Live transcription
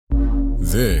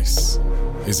This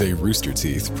is a Rooster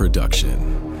Teeth production.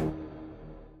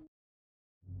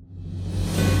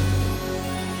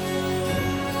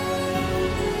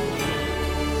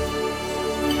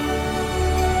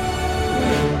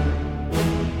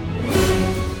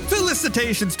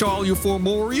 Felicitations to all you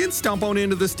Fomorians. Stomp on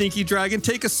into the Stinky Dragon.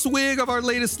 Take a swig of our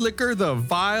latest liquor, the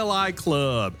Vile Eye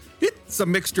Club. It's a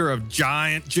mixture of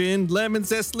giant gin, lemon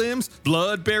zest lims,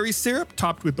 bloodberry syrup,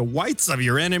 topped with the whites of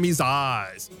your enemy's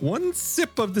eyes. One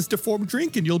sip of this deformed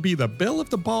drink and you'll be the belle of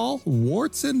the ball,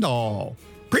 warts and all.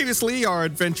 Previously, our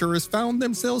adventurers found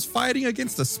themselves fighting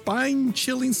against a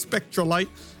spine-chilling spectralite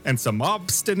and some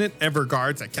obstinate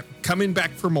everguards that kept coming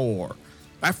back for more.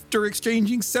 After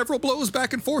exchanging several blows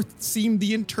back and forth, it seemed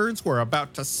the interns were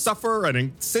about to suffer an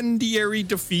incendiary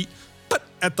defeat. But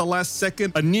at the last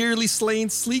second, a nearly slain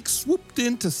Sleek swooped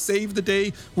in to save the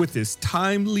day with his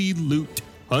timely loot.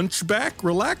 Hunch back,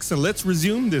 relax, and let's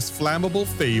resume this flammable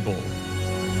fable.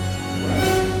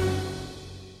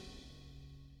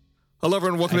 Hello,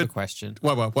 everyone. Welcome I have to a question.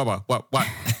 What?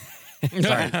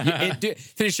 Sorry.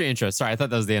 Finish your intro. Sorry, I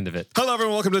thought that was the end of it. Hello,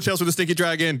 everyone. Welcome to Tales from the Stinky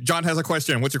Dragon. John has a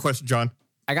question. What's your question, John?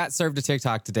 I got served a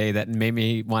TikTok today that made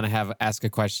me want to ask a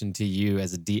question to you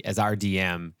as our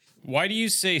DM. Why do you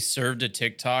say served a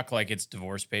TikTok like it's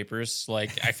divorce papers?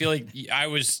 Like, I feel like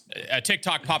a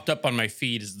TikTok popped up on my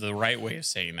feed is the right way of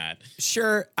saying that.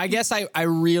 Sure. I guess I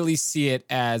really see it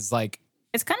as like,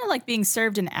 it's kind of like being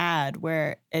served an ad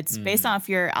where it's based off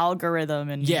your algorithm.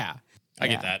 And yeah. I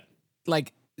get that.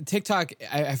 Like TikTok,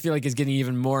 I feel like is getting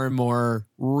even more and more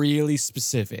really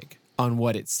specific on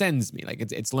what it sends me. Like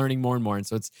it's learning more and more. And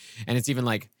so it's even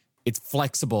like, it's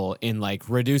flexible in like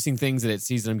reducing things that it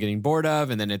sees that I'm getting bored of.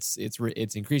 And then it's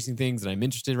increasing things that I'm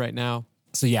interested right now.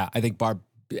 So yeah, I think Barb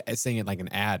saying it like an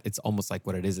ad, it's almost like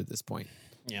what it is at this point.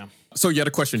 Yeah. So you had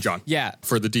a question, John? Yeah.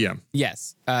 For the DM.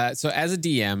 Yes. So as a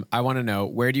DM, I want to know,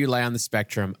 where do you lay on the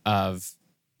spectrum of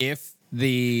if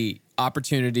the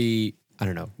opportunity, I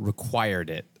don't know, required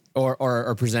it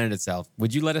or presented itself,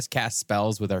 would you let us cast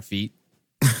spells with our feet?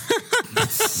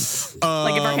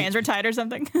 like if our hands are tied or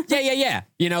something. Yeah.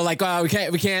 You know, like we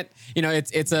can't. You know,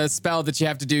 it's a spell that you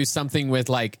have to do something with,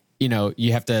 like, you know,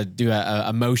 you have to do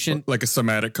a motion, Like a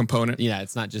somatic component. Yeah,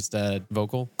 it's not just a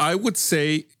vocal. I would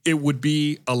say it would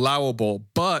be allowable,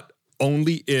 but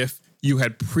only if you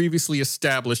had previously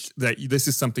established that this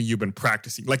is something you've been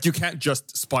practicing. Like, you can't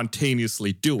just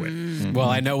spontaneously do it. Well,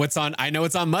 I know what's on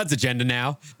Mud's agenda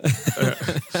now.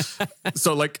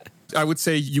 So, like, I would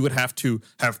say you would have to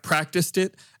have practiced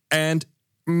it and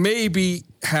maybe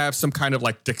have some kind of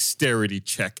like dexterity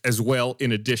check as well,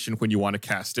 in addition, when you want to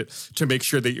cast it, to make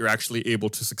sure that you're actually able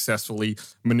to successfully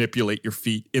manipulate your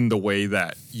feet in the way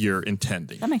that you're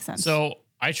intending. That makes sense. So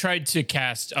I tried to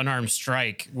cast Unarmed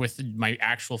Strike with my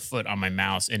actual foot on my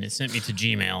mouse, and it sent me to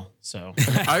Gmail. So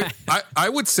I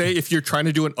would say if you're trying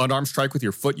to do an unarmed strike with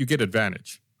your foot, you get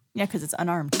advantage. Yeah, because it's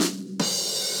unarmed.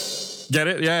 Get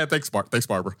it? Yeah, thanks,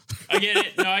 Barbara. I get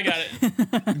it. No, I got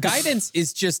it. Guidance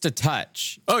is just a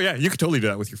touch. Oh, yeah, you could totally do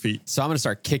that with your feet. So I'm going to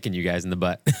start kicking you guys in the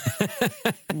butt.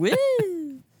 Woo!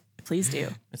 Please do.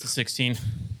 That's a 16.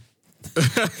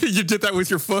 You did that with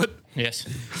your foot? Yes.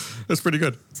 That's pretty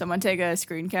good. Someone take a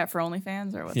screen cap for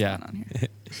OnlyFans or what's going on here?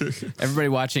 Everybody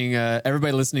watching,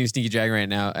 everybody listening to Sneaky Dragon right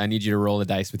now, I need you to roll the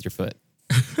dice with your foot.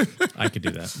 I could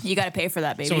do that. You got to pay for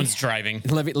that, baby. Someone's driving.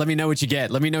 Let me know what you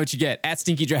get. Let me know what you get at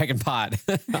Stinky Dragon Pod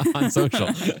on social.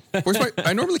 Where's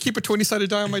I normally keep a 20-sided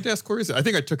die on my desk. Where is it? I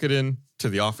think I took it in to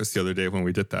the office the other day when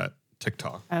we did that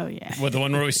TikTok. Oh, yeah. What, the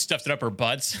one where we stuffed it up our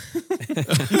butts?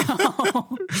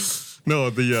 No,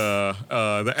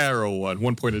 the arrow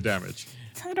one point of damage.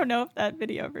 I don't know if that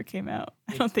video ever came out.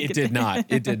 I don't think It did not.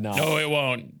 It did not. No, it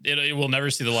won't. It will never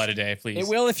see the light of day, please. It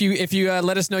will if you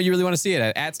let us know you really want to see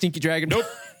it at Stinky Dragon. Nope.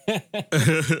 All right,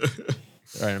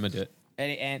 I'm gonna do it.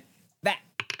 And that.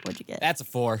 What'd you get? That's a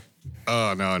 4.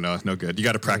 Oh, no good. You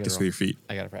got to practice with your feet.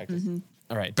 I gotta practice.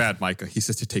 All right. Bad Micah. He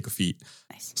says to take a feat.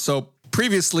 Nice. So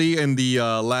previously in the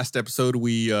last episode,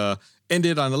 we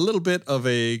ended on a little bit of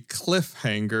a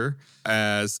cliffhanger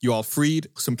as you all freed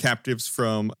some captives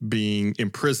from being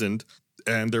imprisoned.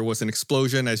 And there was an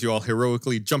explosion as you all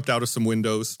heroically jumped out of some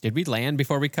windows. Did we land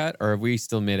before we cut, or are we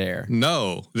still midair?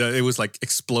 No, it was like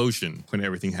explosion when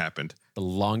everything happened. The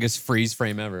longest freeze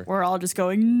frame ever. We're all just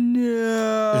going,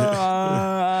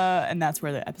 no. And that's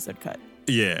where the episode cut.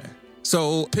 Yeah.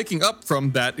 So picking up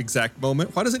from that exact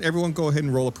moment, why doesn't everyone go ahead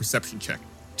and roll a perception check?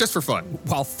 Just for fun.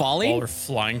 While falling? While we're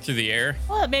flying through the air.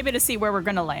 Well, maybe to see where we're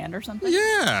going to land or something.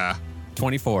 Yeah.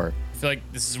 24. I feel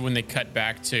like this is when they cut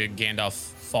back to Gandalf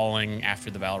falling after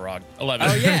the Balrog. 11.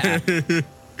 Oh, yeah.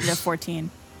 Yeah,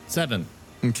 14. 7.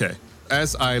 Okay.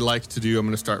 as I like to do, I'm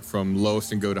going to start from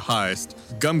lowest and go to highest.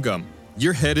 Gum Gum,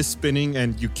 your head is spinning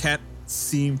and you can't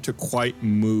seem to quite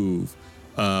move.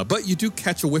 But you do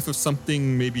catch a whiff of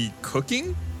something maybe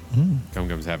cooking. Gum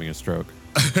Gum's having a stroke.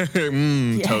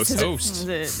 Toast.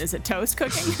 Is it toast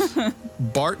cooking?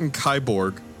 Bart and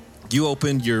Kyborg, you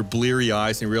open your bleary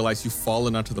eyes and realize you've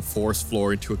fallen onto the forest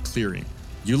floor into a clearing.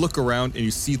 You look around and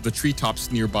you see the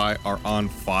treetops nearby are on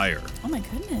fire. Oh my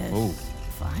goodness. Oh.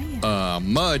 Fire.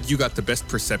 Mud, you got the best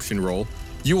perception roll.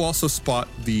 You also spot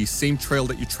the same trail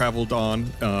that you traveled on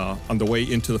the way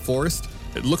into the forest.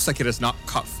 It looks like it has not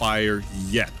caught fire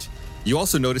yet. You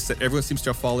also notice that everyone seems to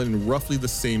have fallen in roughly the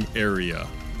same area.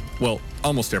 Well,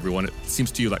 almost everyone. It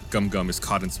seems to you like Gum Gum is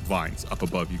caught in some vines up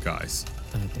above you guys.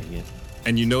 Oh, dang it.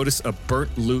 And you notice a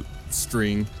burnt loot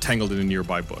string tangled in a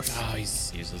nearby bush. Oh,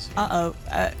 he's useless.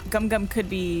 Gum Gum could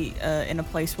be in a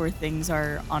place where things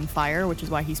are on fire, which is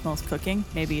why he smells cooking.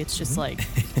 Maybe it's just like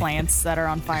plants that are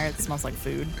on fire that smells like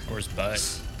food. Or his butt.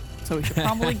 So we should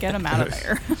probably get him out of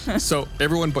there. So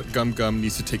everyone but Gum Gum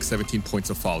needs to take 17 points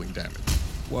of falling damage.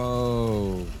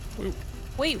 Whoa.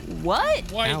 Wait,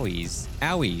 what? Why? Owies.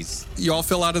 Owies. You all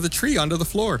fell out of the tree onto the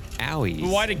floor. Owies.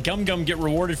 Why did Gum Gum get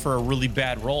rewarded for a really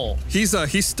bad roll? He's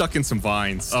stuck in some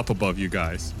vines up above you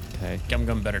guys. Okay. Gum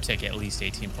Gum better take at least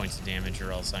 18 points of damage,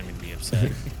 or else I'm gonna be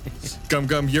upset. Gum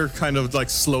Gum, you're kind of like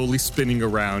slowly spinning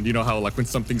around. You know how like when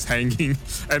something's hanging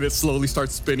and it slowly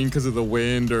starts spinning because of the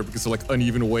wind or because of like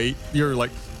uneven weight? You're like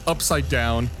upside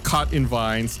down, caught in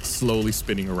vines, slowly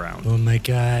spinning around. Oh my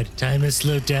god, time has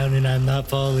slowed down and I'm not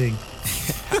falling.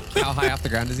 How high off the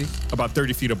ground is he? About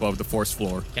 30 feet above the forest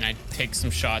floor. Can I take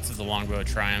some shots of the longbow of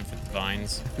triumph at the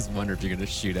vines? I just wonder if you're going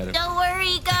to shoot at him. Don't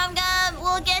worry, Gum Gum.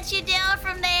 We'll get you down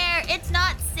from there. It's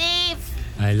not safe.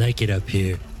 I like it up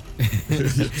here.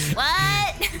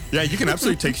 What? Yeah, you can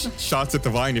absolutely take shots at the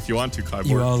vine if you want to, Kyborg.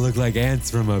 You all look like ants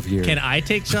from up here. Can I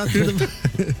take shots through them?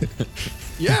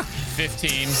 Yeah.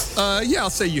 15. Yeah,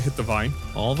 I'll say you hit the vine.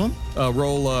 All of them?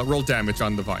 Roll damage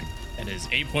on the vine. That is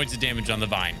 8 points of damage on the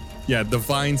vine. Yeah, the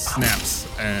vine snaps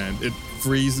and it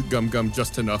frees Gum Gum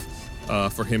just enough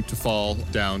for him to fall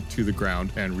down to the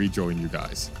ground and rejoin you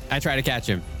guys. I try to catch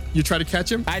him. You try to catch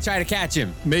him? I try to catch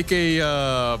him. Make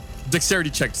a dexterity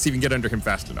check to see if you can get under him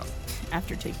fast enough.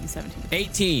 After taking 17.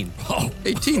 18.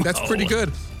 18, that's pretty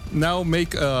good. Now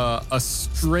make a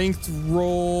strength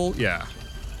roll. Yeah,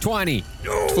 20.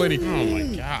 20. Oh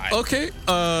my god. Okay,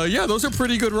 yeah, those are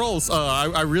pretty good rolls.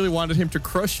 I really wanted him to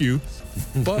crush you,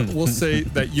 but we'll say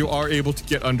that you are able to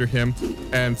get under him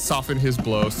and soften his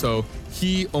blow. So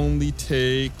he only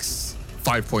takes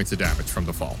 5 points of damage from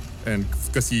the fall, and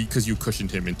because you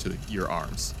cushioned him into your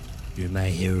arms. You're my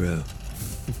hero.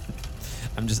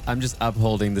 I'm just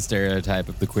upholding the stereotype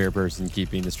of the queer person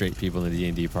keeping the straight people in the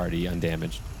D&D party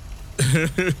undamaged.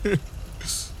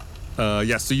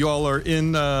 Yeah, so you all are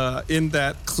in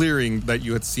that clearing that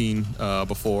you had seen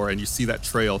before, and you see that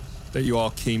trail that you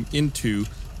all came into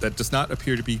that does not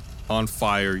appear to be on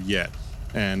fire yet.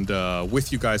 And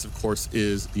with you guys, of course,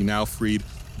 is the now freed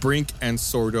Brink and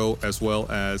Sordo, as well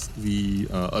as the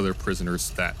other prisoners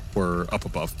that were up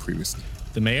above previously.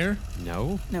 The mayor?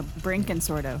 No? No, Brink and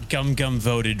Sordo. Gum Gum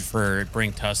voted for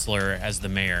Brink Tussler as the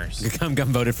mayor. Gum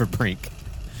Gum voted for Brink.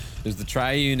 There's the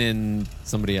Triune and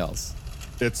somebody else.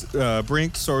 It's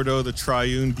Brink, Sordo, the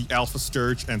Triune, the Alpha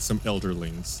Sturge, and some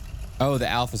Elderlings. Oh, the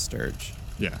Alpha Sturge.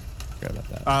 Yeah. Forgot about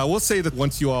that. We'll say that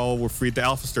once you all were freed, the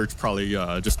Alpha Sturge probably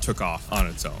just took off on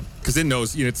its own. Because it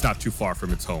knows it's not too far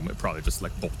from its home. It probably just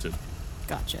like bolted.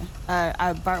 Gotcha.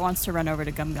 Bart wants to run over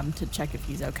to Gum Gum to check if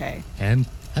he's okay.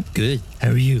 I'm good. How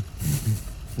are you?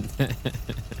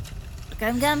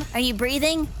 Gum Gum, are you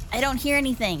breathing? I don't hear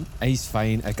anything. He's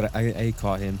fine. I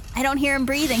caught him. I don't hear him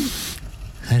breathing.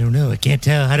 I don't know. I can't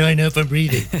tell. How do I know if I'm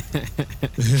breathing?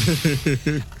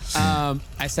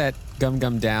 I set Gum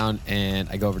Gum down and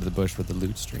I go over to the bush where the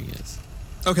loot string is.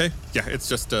 Okay. Yeah, it's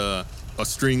just a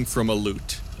string from a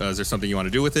loot. Is there something you want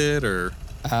to do with it, or?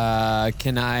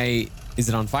 Is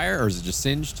it on fire or is it just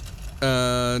singed?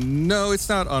 No, it's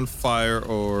not on fire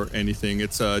or anything.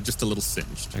 It's just a little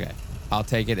singed. Okay. I'll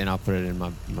take it and I'll put it in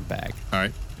my bag. All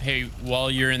right. Hey,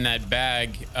 while you're in that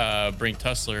bag, Brink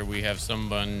Tussler, we have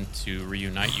someone to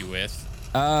reunite you with.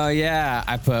 Yeah.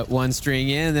 I put one string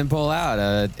in and then pull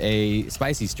out a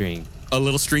spicy string. A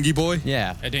little stringy boy?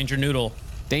 Yeah. A Danger Noodle.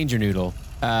 Danger Noodle.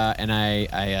 And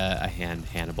I hand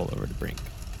Hannibal over to Brink.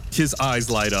 His eyes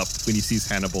light up when he sees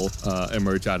Hannibal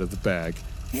emerge out of the bag.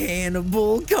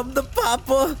 Hannibal, come to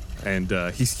Papa. And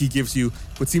he gives you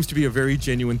what seems to be a very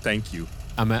genuine thank you.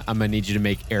 I'm gonna need you to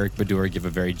make Eric Badur give a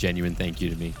very genuine thank you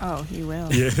to me. Oh, he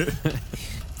will. Yeah.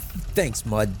 Thanks,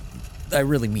 Mud. I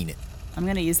really mean it. I'm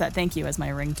gonna use that thank you as my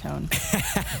ringtone.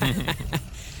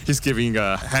 He's giving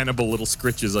Hannibal little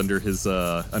scritches under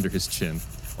his chin.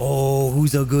 Oh,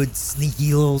 who's a good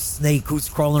sneaky little snake who's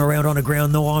crawling around on the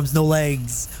ground, no arms, no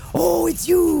legs? Oh, it's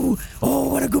you. Oh,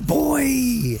 what a good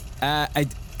boy. I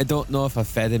don't know if I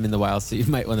fed him in the wild, so you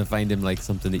might want to find him like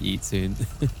something to eat soon.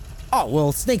 Oh,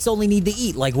 well, snakes only need to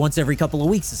eat like once every couple of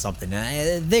weeks or something.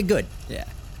 They're good. Yeah.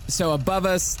 So above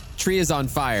us, tree is on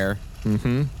fire.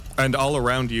 Mm-hmm. And all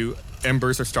around you,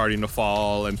 embers are starting to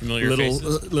fall, and Familiar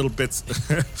faces. little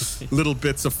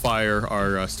bits of fire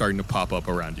are starting to pop up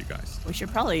around you guys. We should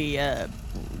probably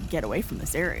get away from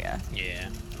this area. Yeah.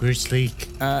 Where's Sleek?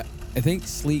 I think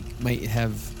Sleek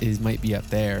might be up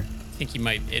there. I think he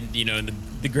might, in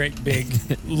the great big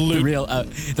loot, The real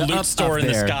the loot up store in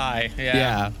the there. sky.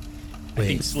 Yeah. I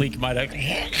think Sleek might have.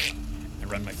 I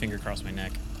run my finger across my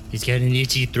neck. He's got an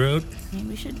itchy throat. I mean,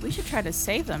 we should try to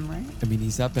save them, right? I mean,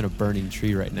 he's up in a burning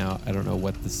tree right now. I don't know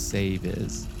what the save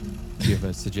is. Do you have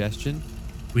a suggestion?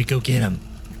 We go get him.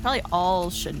 We probably all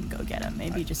shouldn't go get him.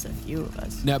 Maybe just a few of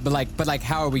us. No, but like,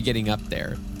 how are we getting up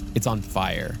there? It's on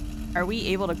fire. Are we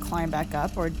able to climb back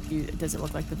up, or does it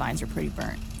look like the vines are pretty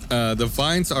burnt? The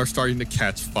vines are starting to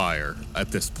catch fire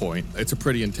at this point. It's a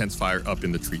pretty intense fire up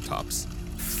in the treetops.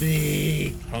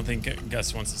 Sleek. I don't think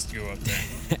Gus wants us to go up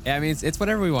there. I mean, it's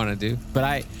whatever we want to do. But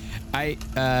I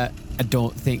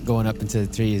don't think going up into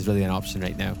the tree is really an option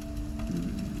right now.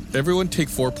 Everyone take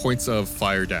 4 points of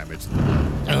fire damage.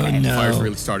 Oh, The no. fire's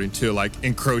really starting to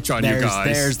encroach on you guys.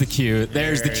 There's the cue.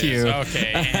 There's the There it cue. is.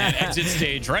 Okay, and exit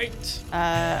stage right.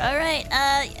 All right.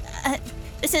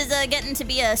 This is getting to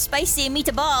be a spicy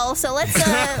meatball, so let's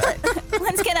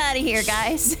let's get out of here,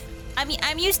 guys. I mean,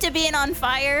 I'm used to being on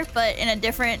fire, but in a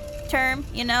different term,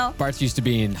 you know? Bart's used to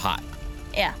being hot.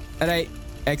 Yeah. All right,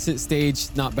 exit stage,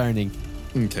 not burning.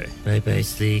 Okay. Bye-bye,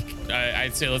 Sleek.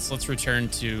 I'd say let's return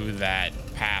to that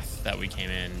path that we came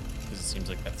in because it seems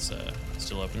like that's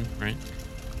still open, right?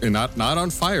 And not on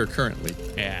fire currently.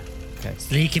 Yeah. Okay.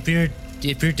 Sleek, if you're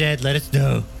dead, let us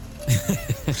know.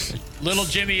 Little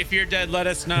Jimmy, if you're dead, let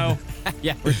us know.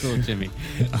 Yeah, we're cool, Jimmy.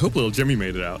 I hope little Jimmy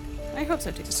made it out. I hope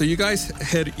so too. So you guys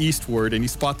head eastward and you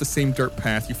spot the same dirt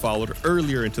path you followed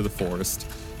earlier into the forest.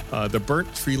 The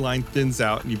burnt tree line thins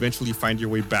out and eventually you find your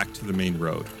way back to the main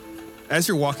road. As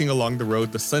you're walking along the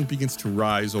road, the sun begins to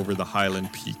rise over the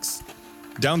highland peaks.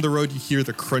 Down the road, you hear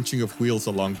the crunching of wheels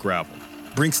along gravel.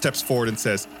 Brink steps forward and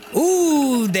says,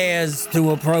 Ooh, there's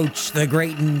to approach the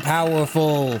great and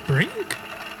powerful. Brink?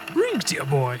 Brink, dear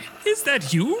boy, is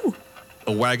that you?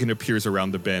 a wagon appears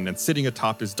around the bend and sitting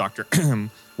atop is Dr.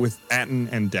 with Anton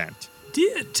and Dant.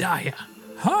 Dear Daya,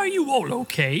 are you all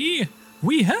okay?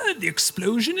 We heard the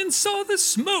explosion and saw the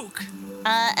smoke.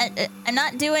 I'm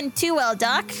not doing too well,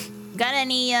 Doc. Got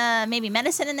any, maybe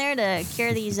medicine in there to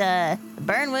cure these,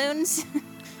 burn wounds?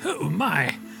 Oh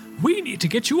my, we need to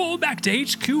get you all back to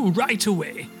HQ right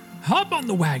away. Hop on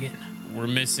the wagon. We're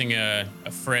missing a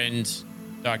friend,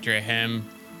 Dr. Ahem.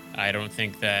 I don't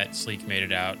think that Sleek made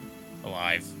it out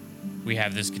alive. We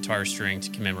have this guitar string to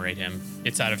commemorate him.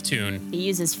 It's out of tune. He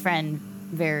uses friend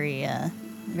very,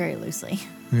 very loosely.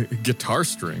 Guitar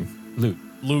string?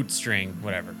 Lute string,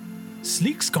 whatever.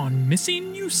 Sleek's gone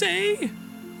missing, you say?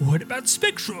 What about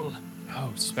Spectral?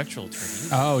 Oh, Spectral turn.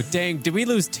 Oh, dang. Did we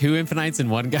lose 2 Infinites in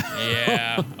one guy?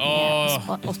 Yeah.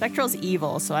 Oh. Well, Spectral's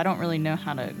evil, so I don't really know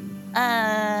how to...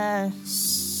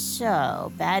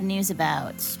 So, bad news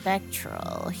about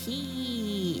Spectral.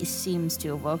 He seems to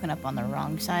have woken up on the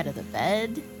wrong side of the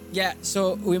bed. Yeah,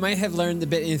 so we might have learned a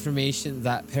bit of information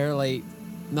that Perlite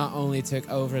not only took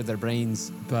over their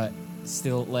brains, but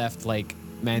still left, like,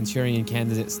 Manchurian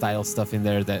candidate style stuff in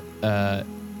there that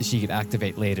she could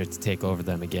activate later to take over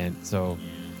them again. So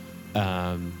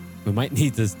we might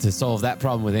need to solve that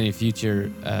problem with any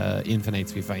future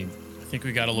Infinites we find. I think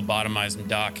we gotta lobotomize him,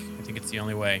 Doc. I think it's the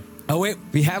only way. Oh, wait,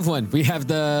 we have one. We have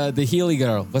the Healy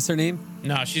girl. What's her name?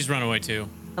 No, she's run away too.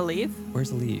 Aleve?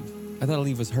 Where's Aleve? I thought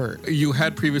Aleve was her. You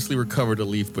had previously recovered a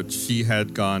leaf, but she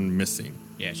had gone missing.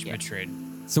 Yeah, she betrayed.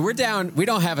 So we're down. We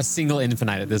don't have a single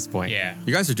Infinite at this point. Yeah.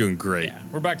 You guys are doing great. Yeah.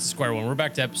 We're back to square one. We're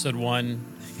back to episode 1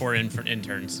 for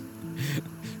interns.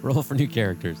 Roll for new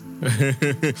characters.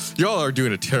 Y'all are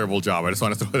doing a terrible job. I just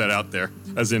want to throw that out there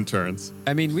as interns.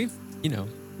 I mean,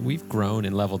 we've grown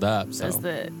and leveled up. So Says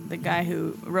the guy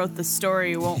who wrote the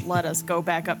story won't let us go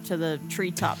back up to the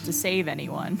treetop to save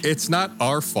anyone. It's not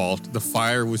our fault. The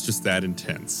fire was just that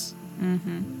intense.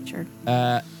 Mm-hmm. Sure.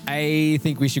 I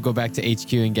think we should go back to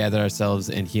HQ and gather ourselves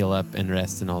and heal up and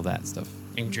rest and all that stuff.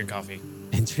 And drink coffee.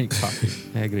 And drink coffee.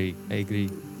 I agree.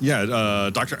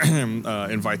 Yeah, Dr.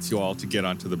 invites you all to get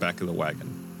onto the back of the wagon.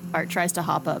 Art tries to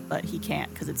hop up, but he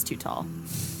can't because it's too tall.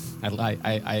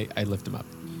 I lift him up.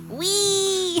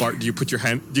 Wee! Bart, do you put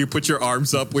your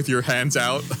arms up with your hands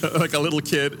out like a little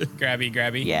kid?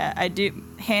 Grabby. Yeah, I do.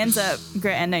 Hands up,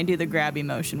 and I do the grabby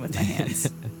motion with my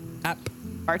hands. Up.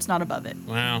 Art's not above it.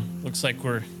 Wow, looks like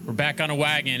we're back on a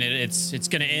wagon. It's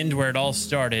gonna end where it all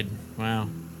started. Wow,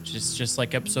 just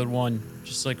like episode 1,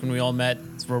 just like when we all met.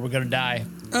 It's where we're gonna die.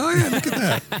 Oh yeah, look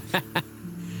at that.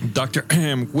 Dr.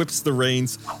 Ham whips the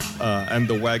reins, and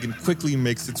the wagon quickly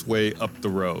makes its way up the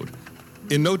road.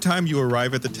 In no time, you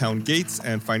arrive at the town gates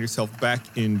and find yourself back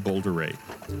in Boulder Ray.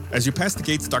 As you pass the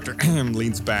gates, Dr. Ham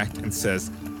leans back and says,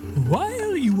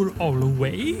 While you were all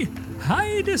away,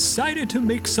 I decided to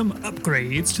make some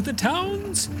upgrades to the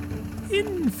town's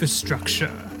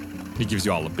infrastructure. he gives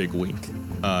you all a big wink.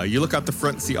 You look out the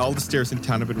front and see all the stairs in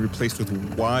town have been replaced with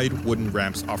wide wooden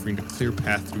ramps offering a clear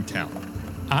path through town.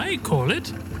 I call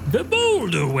it the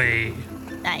Boulder Way.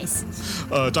 Nice.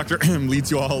 Dr. M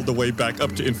leads you all the way back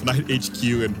up to Infinite HQ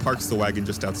and parks the wagon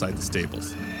just outside the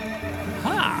stables.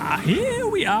 Ah, here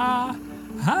we are.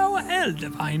 Our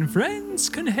Eldivine friends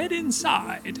can head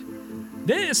inside.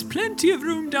 There's plenty of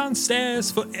room downstairs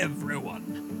for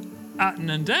everyone. Atten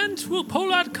and Dant will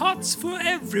pull out cots for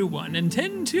everyone and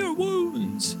tend to your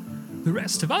wounds. The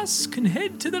rest of us can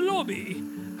head to the lobby.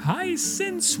 I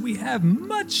sense we have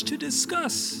much to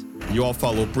discuss. You all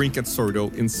follow Brink and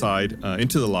Sordo inside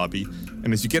into the lobby,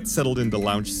 and as you get settled in the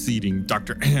lounge seating,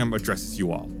 Dr. M addresses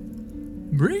you all.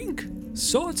 Brink,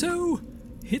 Sorto,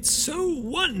 it's so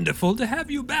wonderful to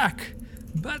have you back,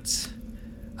 but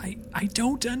I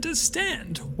don't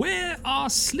understand. Where are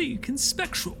Sleek and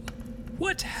Spectral?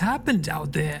 What happened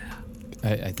out there?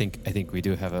 I think we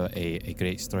do have a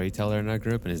great storyteller in our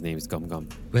group, and his name is Gum Gum.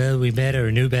 Well, we met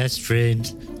our new best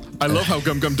friend. I love how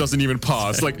Gum Gum doesn't even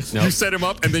pause. Like, No. you set him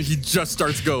up, and then he just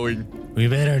starts going. We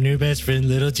met our new best friend,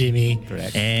 Little Jimmy.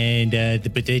 Correct. And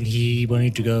but then he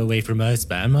wanted to go away from us,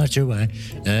 but I'm not sure why.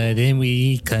 Then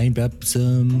we climbed up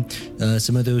some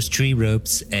of those tree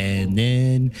ropes, and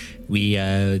then we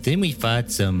fought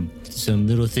some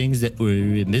little things that were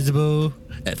invisible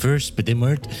at first, but then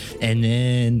weren't. And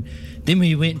then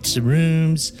we went to some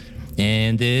rooms,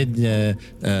 and then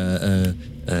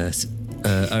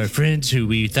our friends who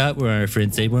we thought were our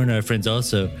friends, they weren't our friends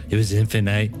also. It was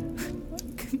Infinite.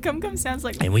 Gum Gum sounds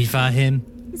like And we fought him.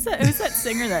 who's that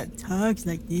singer that talks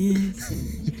like this?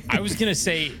 I was gonna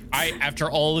say,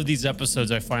 after all of these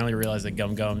episodes, I finally realized that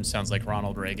Gum Gum sounds like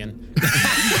Ronald Reagan.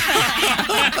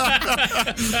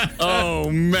 Oh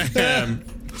man.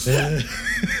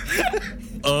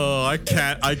 Oh, I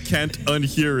can't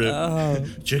unhear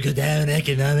it. Trickle down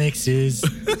economics is.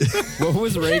 What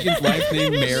was Reagan's wife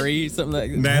name? Mary? Something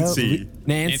like Nancy. Nancy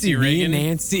Nancy me Reagan? and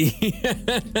Nancy.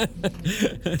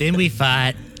 Then we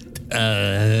fought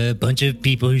a bunch of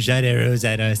people who shot arrows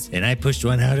at us, and I pushed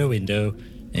one out a window,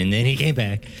 and then he came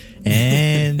back,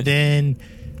 and then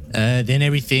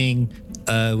everything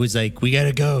was like, we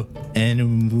gotta go, and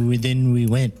then we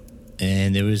went,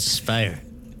 and there was fire.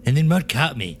 And then Mud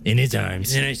caught me in his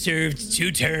arms. And I served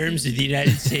 2 terms in the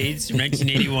United States from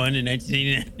 1981 to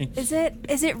 1989.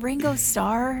 Is it Ringo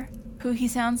Starr? Who he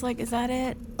sounds like? Is that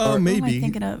it? Oh, Or maybe. Who am I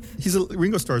thinking of?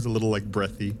 Ringo Starr's a little like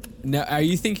breathy. No, are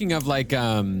you thinking of like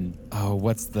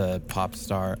what's the pop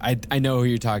star? I know who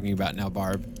you're talking about now,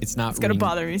 Barb. It's not. It's gonna Ringo.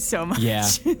 bother me so much. Yeah.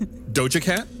 Doja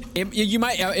Cat? It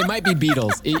might be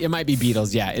Beatles. It might be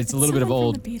Beatles. Yeah, it's a little bit of Someone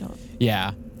old. from the Beatles.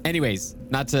 Yeah. Anyways,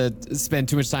 not to spend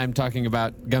too much time talking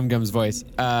about Gum Gum's voice.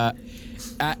 As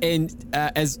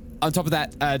on top of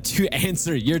that, to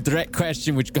answer your direct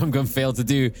question, which Gum Gum failed to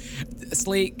do,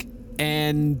 Sleek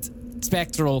and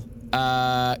Spectral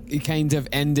kind of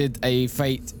ended a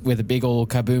fight with a big old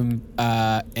kaboom.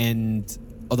 And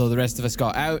although the rest of us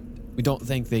got out, we don't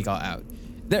think they got out.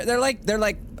 They're like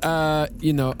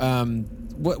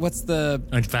what's the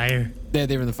On fire. they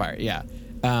were in the fire, yeah.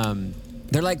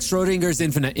 They're like Schrodinger's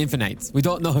infinites. We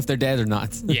don't know if they're dead or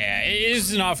not. Yeah, it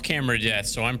is an off-camera death,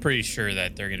 so I'm pretty sure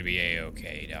that they're gonna be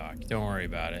A-okay, Doc. Don't worry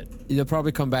about it. They'll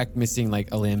probably come back missing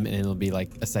like a limb, and it'll be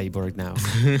like a cyborg now.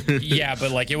 Yeah,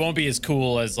 but like it won't be as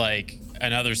cool as like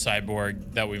another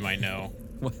cyborg that we might know.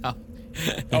 Wow.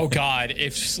 Oh God,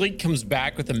 if Sleek comes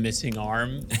back with a missing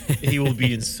arm, he will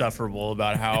be insufferable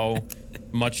about how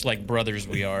much like brothers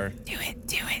we are. Do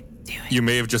it. You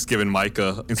may have just given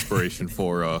Micah inspiration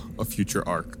for a future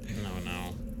arc.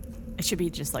 No. It should be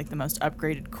just like the most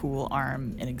upgraded cool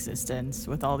arm in existence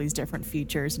with all these different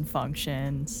features and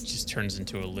functions. Just turns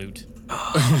into a loot.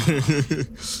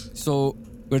 So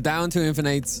we're down to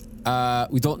infinites.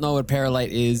 We don't know what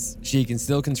Paralyte is. She can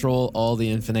still control all the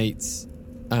infinites.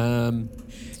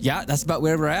 Yeah, that's about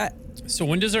where we're at. So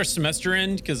when does our semester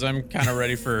end? Because I'm kind of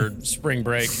ready for spring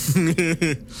break.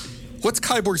 What's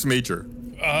Kyborg's major?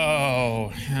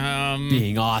 Oh,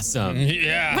 Being awesome.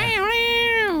 yeah.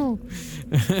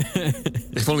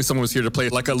 If only someone was here to play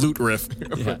like a lute riff.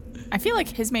 Yeah. I feel like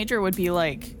his major would be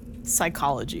like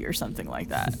psychology or something like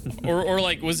that. Or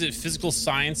like, was it physical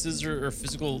sciences or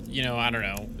physical, I don't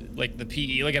know, like the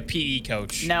PE, like a PE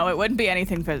coach? No, it wouldn't be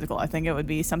anything physical. I think it would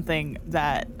be something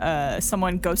that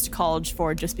someone goes to college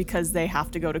for just because they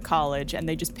have to go to college and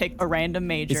they just pick a random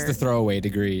major. It's the throwaway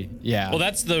degree. Yeah. Well,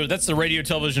 that's the radio,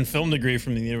 television, film degree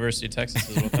from the University of Texas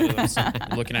is what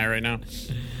I'm looking at right now.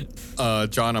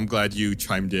 John, I'm glad you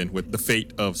chimed in with the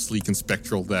fate of Sleek and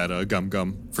Spectral that Gum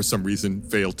Gum, for some reason,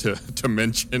 failed to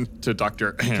mention to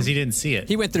Dr. Because he didn't see it.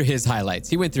 he went through his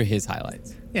highlights.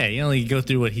 Yeah, you only go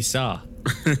through what he saw.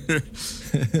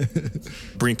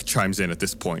 Brink chimes in at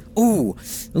this point. Ooh,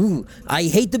 I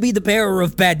hate to be the bearer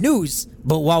of bad news,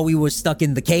 but while we were stuck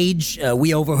in the cage,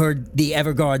 we overheard the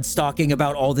Everguards talking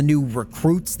about all the new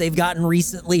recruits they've gotten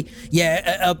recently.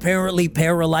 Yeah, apparently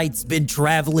Paralight's been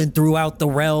traveling throughout the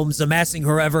realms, amassing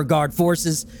her Everguard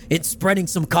forces. It's spreading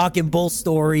some cock and bull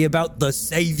story about the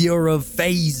savior of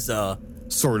Phasa.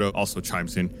 Sorta also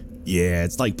chimes in. Yeah,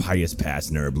 it's like Pious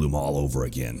Past Nerobloom all over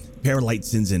again. Paralight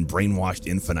sends in brainwashed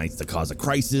infinites to cause a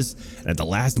crisis, and at the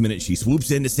last minute she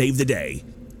swoops in to save the day.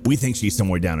 We think she's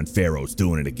somewhere down in Pharaoh's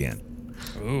doing it again.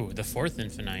 Ooh, the fourth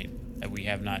infinite that we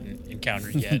have not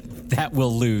encountered yet. That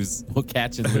we'll lose. We'll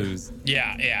catch and lose.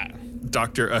 Yeah.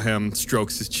 Dr. Ahem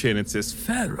strokes his chin and says,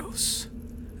 Pharaohs.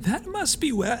 That must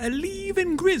be where Aleve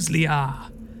and Grizzly are.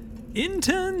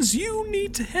 Interns, you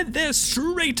need to head there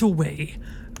straight away.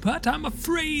 But I'm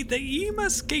afraid the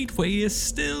Emus Gateway is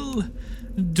still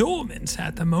dormant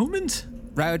at the moment.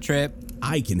 Road trip.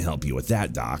 I can help you with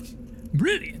that, Doc.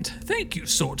 Brilliant. Thank you,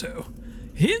 Sorto.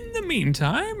 In the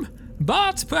meantime,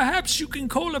 Bart, perhaps you can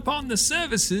call upon the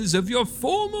services of your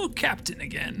former captain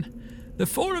again. The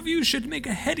four of you should make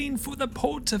a heading for the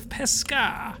port of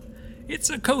Pescar. It's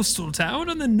a coastal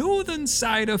town on the northern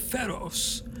side of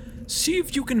Pharos. See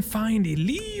if you can find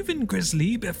Aleve and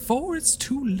Grizzly before it's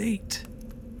too late.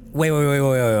 Wait.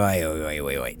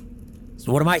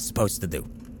 So what am I supposed to do?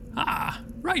 Ah,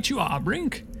 right you are,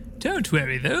 Brink. Don't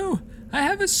worry, though. I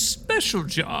have a special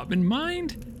job in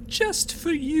mind just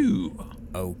for you.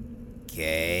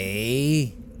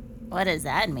 Okay. What does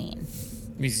that mean?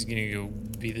 He's gonna go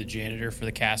be the janitor for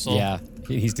the castle. Yeah.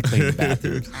 He needs to clean the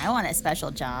bathrooms. I want a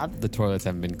special job. The toilets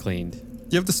haven't been cleaned.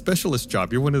 you have the specialist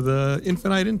job. You're one of the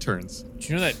infinite interns. Do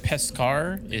you know that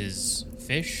pescar is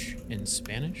fish in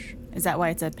Spanish? Is that why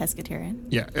it's a pescatarian?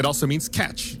 Yeah, it also means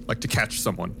catch, like to catch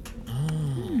someone.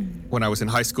 When I was in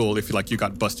high school, if you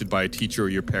got busted by a teacher or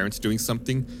your parents doing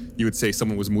something, you would say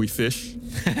someone was muy fish.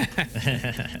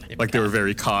 Like they were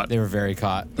very caught. They were very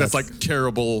caught. That's like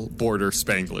terrible border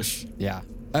Spanglish. Yeah.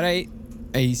 All right.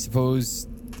 I suppose.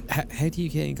 How do you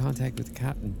get in contact with the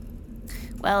captain?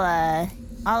 Well,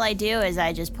 all I do is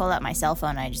I just pull out my cell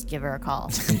phone and I just give her a call.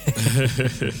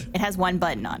 It has one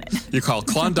button on it. You call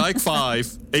Klondike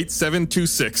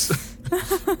 58726.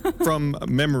 From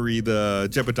memory, the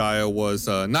Jebediah was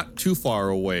not too far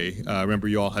away. Remember,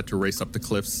 you all had to race up the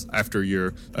cliffs after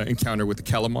your encounter with the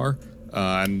Calamar,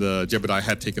 and the Jebediah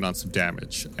had taken on some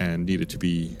damage and needed to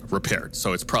be repaired.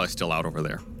 So it's probably still out over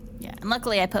there. Yeah, and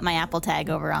luckily I put my Apple tag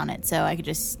over on it, so I could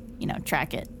just,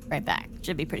 track it right back.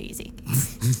 Should be pretty easy.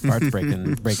 Bart's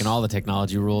breaking all the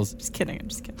technology rules. Just kidding. I'm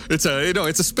just kidding. It's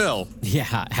a spell.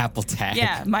 Yeah, Apple tag.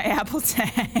 Yeah, my Apple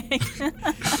tag.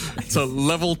 It's a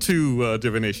level 2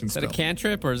 divination Is that spell. a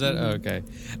cantrip or is that okay?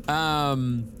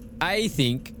 I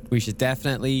think we should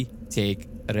definitely take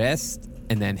a rest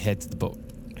and then head to the boat.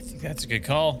 I think that's a good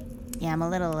call. Yeah, I'm a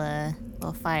little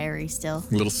fiery still.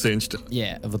 A little singed.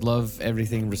 Yeah, I would love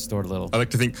everything restored a little. I like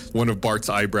to think one of Bart's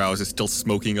eyebrows is still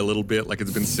smoking a little bit, like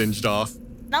it's been singed off.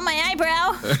 Not my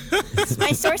eyebrow. It's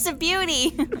my source of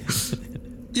beauty.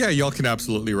 Yeah, y'all can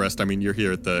absolutely rest. I mean, you're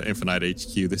here at the Infinite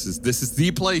HQ. This is the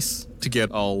place to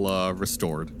get all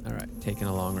restored. All right, taking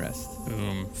a long rest.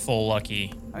 Boom. Full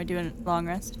lucky. Are we doing long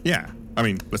rest? Yeah, I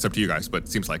mean, that's up to you guys, but it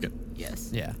seems like it.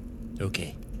 Yes. Yeah.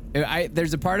 Okay.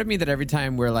 There's a part of me that every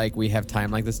time we have time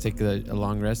like this, take a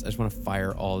long rest, I just want to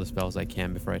fire all the spells I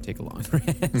can before I take a long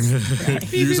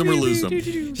rest. Use them or lose them.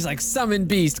 Just like summon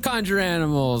beast, conjure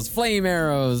animals, flame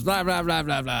arrows, blah, blah, blah,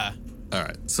 blah, blah. All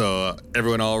right, so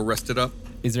everyone all rested up?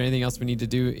 Is there anything else we need to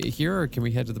do here, or can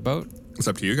we head to the boat? It's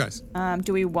up to you guys.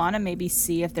 Do we want to maybe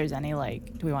see if there's any,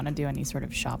 do we want to do any sort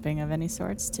of shopping of any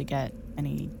sorts to get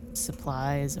any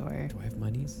supplies or... Do I have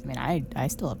monies? I mean, I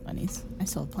still have monies. I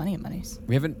still have plenty of monies.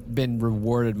 We haven't been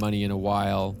rewarded money in a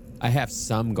while. I have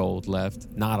some gold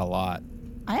left, not a lot.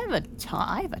 I have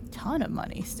a ton of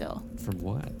money still. From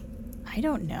what? I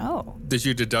don't know. Did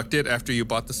you deduct it after you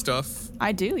bought the stuff?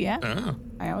 I do, yeah. Oh.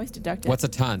 I always deduct it. What's a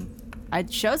ton?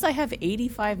 It shows I have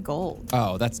 85 gold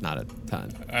Oh, that's not a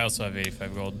ton. I also have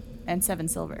 85 gold. and 7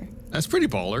 silver. That's pretty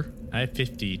baller. I have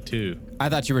 52. I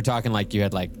thought you were talking like you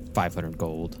had like 500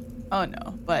 gold. Oh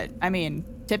no, but I mean,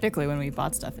 typically when we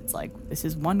bought stuff, it's like this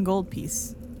is 1 gold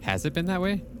piece. Has it been that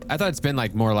way? I thought it's been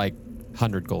like more like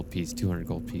 100 gold piece, 200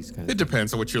 gold piece kind It of.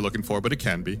 depends on what you're looking for, but it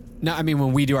can be. No, I mean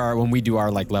when we do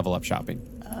our like level up shopping.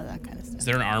 That kind of stuff. Is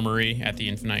there an armory at the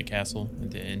Infinite Castle,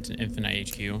 at the Infinite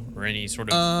HQ, or any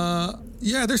sort of?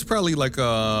 Yeah, there's probably like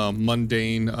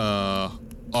mundane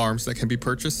arms that can be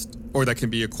purchased or that can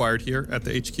be acquired here at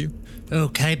the HQ. Oh,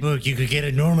 Kyborg, you could get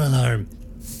a normal arm.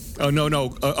 Oh, no,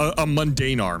 a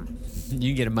mundane arm. You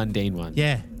can get a mundane one.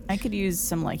 Yeah. I could use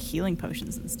some like healing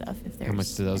potions and stuff if there's. How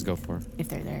much do those go for? If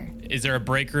they're there. Is there a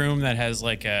break room that has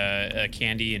like a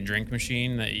candy and drink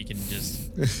machine that you can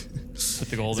just put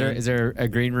the gold in? Is there a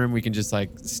green room we can just like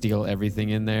steal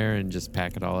everything in there and just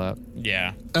pack it all up?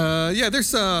 Yeah. Yeah,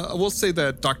 there's we'll say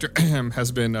that Dr.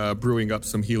 has been brewing up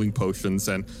some healing potions,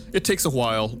 and it takes a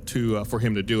while to for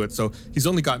him to do it. So he's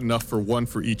only got enough for one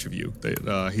for each of you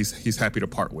that he's happy to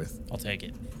part with. I'll take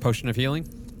it. Potion of healing?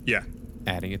 Yeah.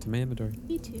 Adding it to my inventory.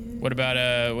 Me too. What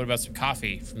about some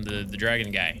coffee from the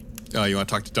dragon guy? You want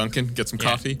to talk to Duncan? Get some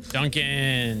coffee?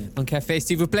 Duncan. Un café,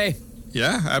 s'il vous plaît.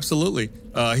 Yeah, absolutely.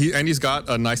 He's got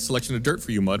a nice selection of dirt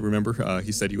for you, Mud. Remember,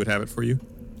 he said he would have it for you.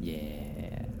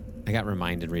 Yeah. I got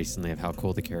reminded recently of how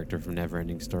cool the character from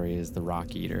Neverending Story is, the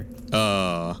Rock Eater.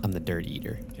 I'm the Dirt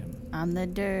Eater. I'm the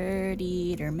dirt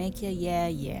eater, make you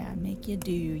make you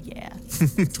do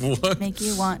What? make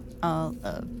you want all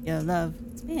of your love.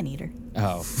 It's Man Eater.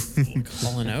 Oh.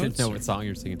 Calling I didn't Oates? know what song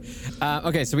you're singing.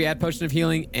 Okay, so we add Potion of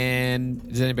Healing, and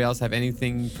does anybody else have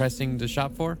anything pressing to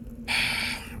shop for?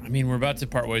 I mean, we're about to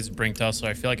part ways with Brink Tussler.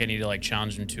 I feel like I need to like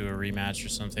challenge him to a rematch or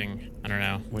something. I don't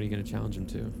know. What are you going to challenge him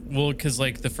to? Well, because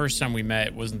like the first time we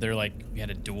met, wasn't there like we had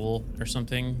a duel or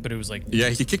something? But it was like Yeah,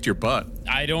 he kicked your butt.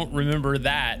 I don't remember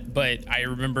that, but I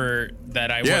remember that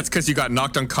I Yeah, it's because you got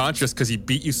knocked unconscious because he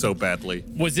beat you so badly.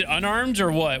 Was it unarmed or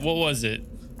what? What was it?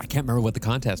 I can't remember what the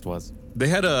contest was. They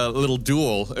had a little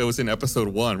duel. It was in episode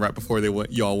 1, right before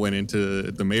y'all went into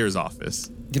the mayor's office.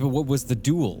 Yeah, but what was the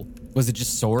duel? Was it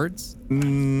just swords? I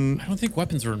don't think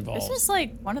weapons were This involved. was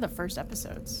like one of the first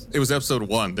episodes. It was episode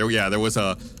 1. There was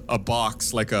a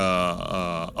box, like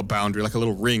a boundary, like a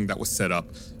little ring that was set up,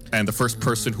 and the first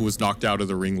person who was knocked out of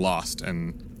the ring lost,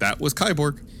 and that was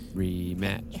Kyborg.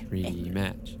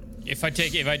 Rematch. If I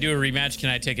do a rematch, can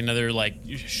I take another like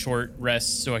short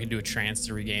rest so I can do a trance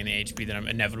to regain the HP that I'm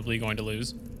inevitably going to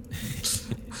lose?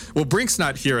 Well, Brink's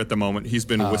not here at the moment. He's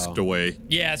been whisked away.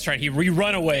 Yeah, that's right. You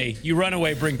run away,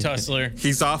 Brink Tussler.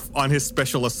 He's off on his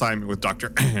special assignment with Dr.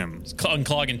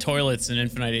 Unclogging toilets in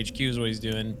Infinite HQ is what he's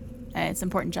doing. It's an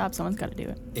important job. Someone's got to do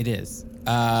it. It is.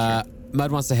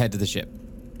 Mud wants to head to the ship.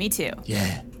 Me too.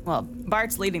 Yeah. Well,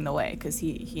 Bart's leading the way because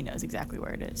he knows exactly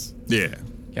where it is. Yeah.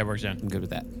 Yeah, works down. I'm good with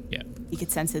that. Yeah. He could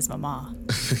sense his mama.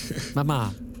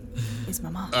 Mama. His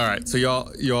mama. All right, so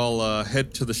y'all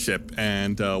head to the ship,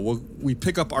 and we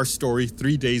pick up our story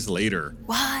 3 days later.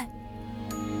 What?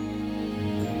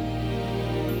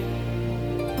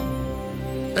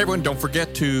 Hey everyone, don't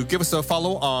forget to give us a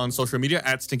follow on social media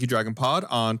at Stinky Dragon Pod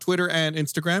on Twitter and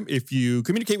Instagram. If you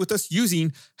communicate with us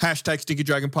using hashtag Stinky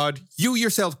Dragon Pod, you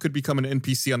yourself could become an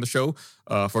NPC on the show.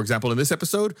 For example, in this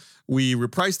episode, we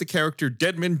reprise the character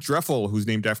Deadman Dreffel, who's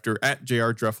named after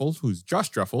 @JR Dreffel, who's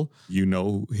Josh Dreffel. You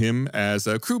know him as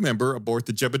a crew member aboard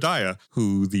the Jebediah,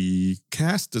 who the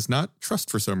cast does not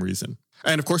trust for some reason.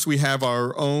 And of course, we have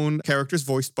our own characters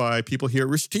voiced by people here at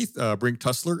Rooster Teeth. Brink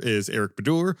Tussler is Eric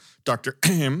Badur. Dr.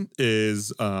 M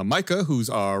is Micah, who's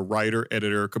our writer,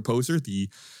 editor, composer,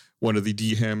 one of the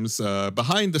DMs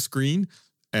behind the screen.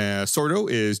 Sordo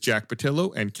is Jack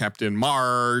Patillo, and Captain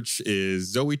Marge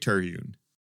is Zoe Terhune.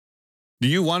 Do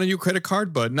you want a new credit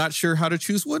card but not sure how to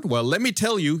choose one? Well, let me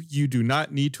tell you, you do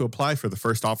not need to apply for the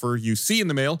first offer you see in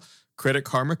the mail. Credit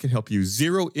Karma can help you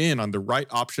zero in on the right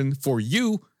option for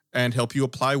you and help you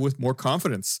apply with more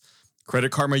confidence. Credit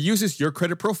Karma uses your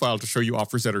credit profile to show you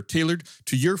offers that are tailored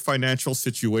to your financial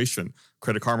situation.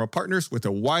 Credit Karma partners with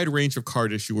a wide range of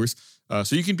card issuers,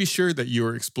 so you can be sure that you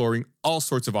are exploring all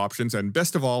sorts of options. And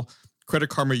best of all, Credit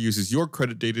Karma uses your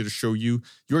credit data to show you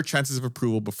your chances of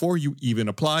approval before you even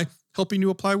apply, helping you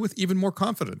apply with even more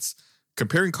confidence.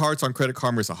 Comparing cards on Credit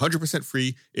Karma is 100%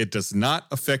 free. It does not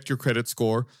affect your credit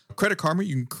score. Credit Karma,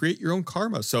 you can create your own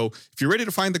karma. So if you're ready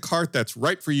to find the card that's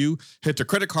right for you, head to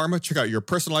Credit Karma, check out your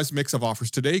personalized mix of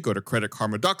offers today. Go to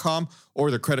creditkarma.com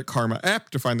or the Credit Karma app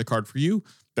to find the card for you.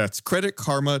 That's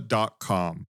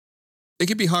creditkarma.com. It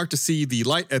can be hard to see the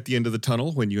light at the end of the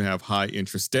tunnel when you have high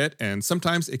interest debt, and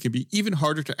sometimes it can be even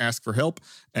harder to ask for help,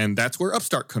 and that's where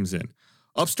Upstart comes in.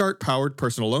 Upstart-powered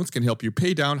personal loans can help you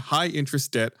pay down high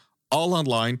interest debt all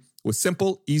online with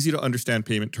simple, easy-to-understand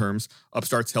payment terms.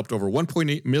 Upstart's helped over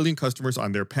 1.8 million customers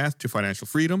on their path to financial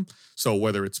freedom. So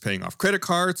whether it's paying off credit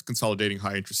cards, consolidating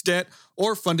high-interest debt,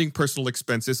 or funding personal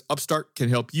expenses, Upstart can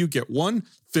help you get one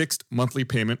fixed monthly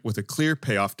payment with a clear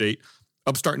payoff date.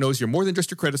 Upstart knows you're more than just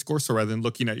your credit score, so rather than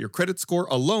looking at your credit score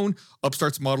alone,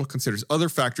 Upstart's model considers other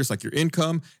factors like your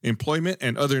income, employment,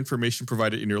 and other information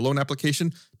provided in your loan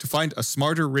application to find a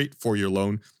smarter rate for your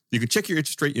loan. You can check your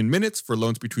interest rate in minutes for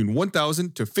loans between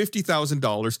 $1,000 to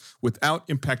 $50,000 without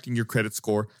impacting your credit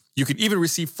score. You can even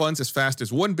receive funds as fast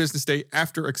as one business day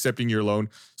after accepting your loan.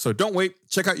 So don't wait.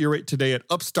 Check out your rate today at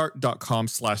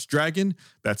upstart.com/dragon.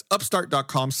 That's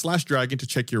upstart.com/dragon to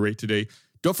check your rate today.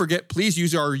 Don't forget, please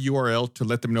use our URL to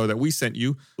let them know that we sent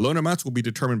you. Loan amounts will be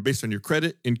determined based on your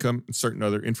credit, income, and certain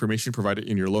other information provided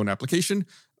in your loan application.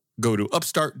 Go to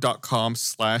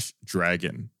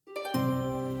upstart.com/dragon.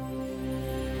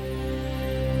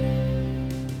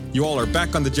 You all are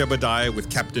back on the Jebediah with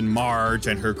Captain Marge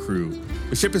and her crew.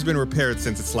 The ship has been repaired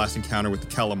since its last encounter with the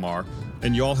Calamar,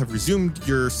 and you all have resumed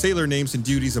your sailor names and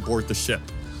duties aboard the ship.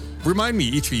 Remind me,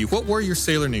 each of you, what were your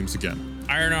sailor names again?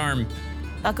 Iron Arm.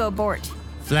 Bucko Bort.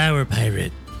 Flower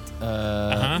Pirate.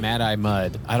 Mad Eye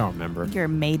Mud. I don't remember. You're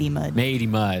Matey Mud. Matey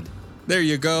Mud. There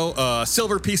you go.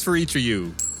 Silver piece for each of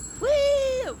you.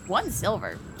 Woo! 1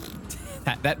 silver.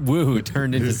 That woo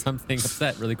turned into something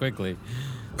upset really quickly.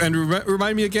 And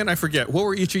remind me again, I forget. What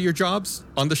were each of your jobs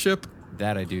on the ship?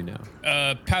 That I do know.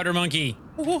 Powder Monkey.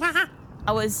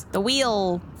 I was the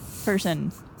wheel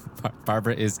person.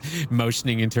 Barbara is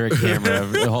motioning into her camera,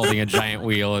 holding a giant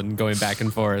wheel and going back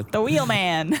and forth. The wheel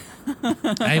man.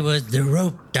 I was the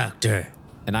rope doctor.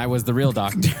 And I was the real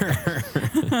doctor.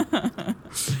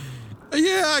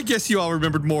 Yeah, I guess you all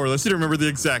remembered more or less. You didn't remember the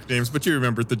exact names, but you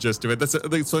remembered the gist of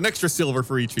it. So an extra silver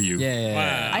for each of you.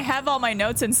 Yeah. I have all my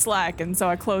notes in Slack, and so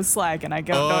I close Slack, and I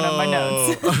don't have my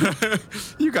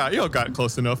notes. You all got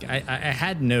close enough. I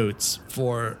had notes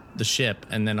for the ship,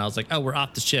 and then I was like, oh, we're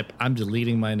off the ship. I'm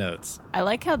deleting my notes. I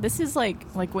like how this is like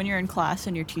when you're in class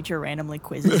and your teacher randomly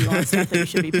quizzes you on stuff that you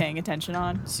should be paying attention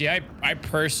on. See, I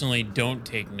personally don't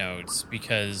take notes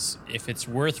because if it's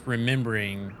worth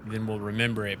remembering, then we'll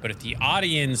remember it. But if the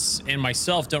audience and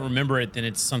myself don't remember it, then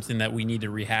it's something that we need to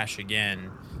rehash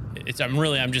again.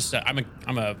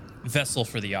 I'm a vessel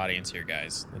for the audience here,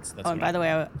 guys. That's and by the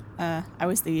way, I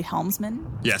was the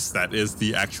helmsman. Yes, that is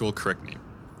the actual correct name.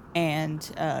 And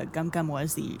Gum Gum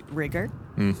was the rigger.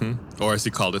 Mm-hmm. Or as he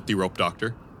called it, the rope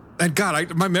doctor. And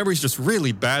God, my memory's just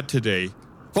really bad today.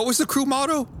 What was the crew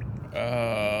motto?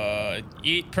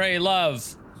 Eat, pray,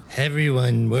 love.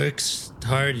 Everyone works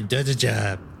hard and does a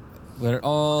job. We're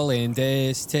all in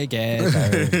this together,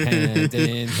 hand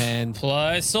in hand.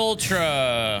 Plus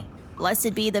ultra.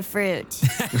 Blessed be the fruit.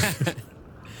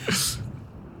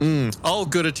 All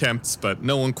good attempts, but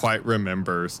no one quite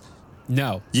remembers.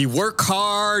 No. Ye work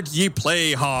hard, ye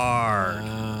play hard.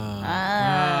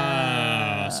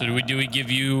 So do we give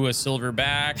you a silver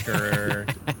back or?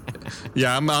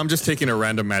 Yeah, I'm just taking a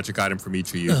random magic item from each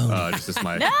of you. Just as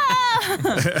my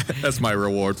that's my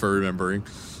reward for remembering.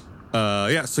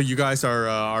 Yeah, so you guys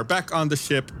are back on the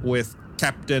ship with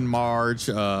Captain Marge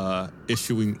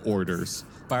issuing orders.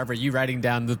 Barbara, you writing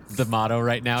down the motto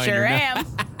right now? Sure am.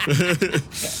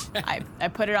 I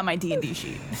put it on my D&D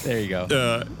sheet. There you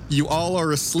go. You all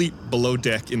are asleep below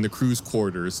deck in the crew's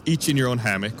quarters, each in your own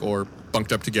hammock or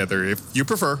bunked up together if you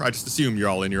prefer. I just assume you're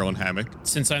all in your own hammock.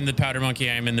 Since I'm the powder monkey,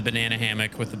 I'm in the banana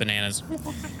hammock with the bananas.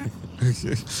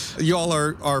 You all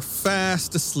are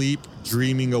fast asleep,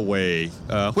 dreaming away.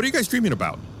 What are you guys dreaming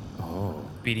about?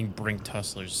 Beating Brink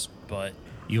Tussler's butt.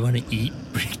 You want to eat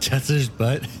Brink Tussler's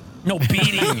butt? No,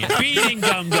 beating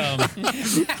Gum Gum.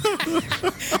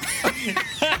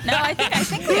 No, I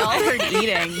think we all heard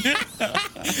eating.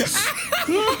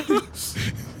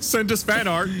 Send us fan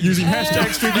art using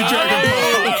hashtag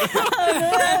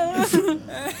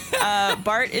StreakyDragon.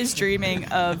 Bart is dreaming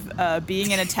of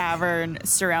being in a tavern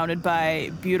surrounded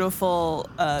by beautiful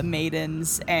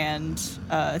maidens and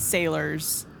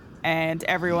sailors, and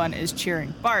everyone is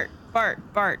cheering Bart, Bart,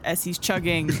 Bart as he's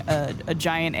chugging a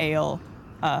giant ale.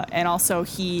 And also,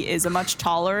 he is a much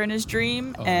taller in his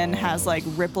dream and has like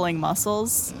rippling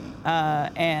muscles.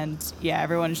 And yeah,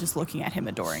 everyone is just looking at him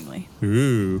adoringly.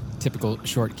 Ooh. Typical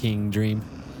short king dream.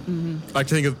 I like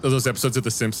to think of those episodes of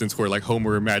The Simpsons where like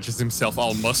Homer imagines himself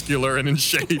all muscular and in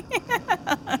shape.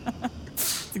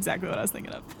 That's exactly what I was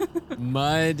thinking of.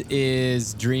 Mud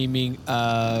is dreaming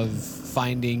of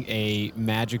finding a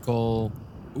magical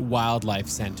wildlife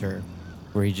center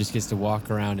where he just gets to walk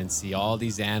around and see all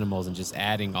these animals and just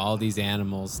adding all these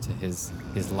animals to his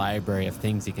library of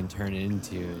things he can turn it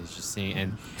into. He's just seeing,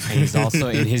 and he's also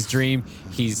in his dream,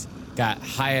 he's got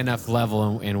high enough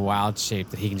level in wild shape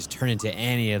that he can just turn into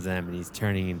any of them, and he's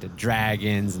turning into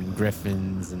dragons and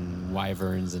griffins and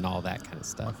wyverns and all that kind of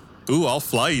stuff. Ooh, all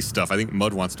fly stuff. I think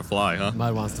Mud wants to fly, huh?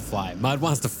 Mud wants to fly. Mud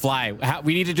wants to fly.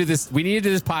 We need to do this. We need to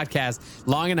do this podcast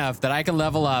long enough that I can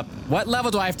level up. What level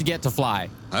do I have to get to fly?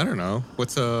 I don't know.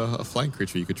 What's a flying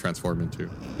creature you could transform into?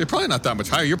 They're probably not that much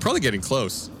higher. You're probably getting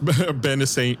close. Ben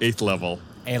is saying 8th level.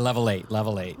 Level 8.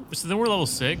 Level 8. So then we're level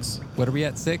 6. What are we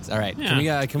at? 6? All right.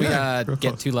 Yeah. Can we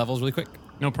get 2 levels really quick?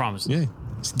 No promise. Yeah.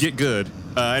 Just get good.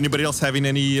 Anybody else having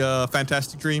any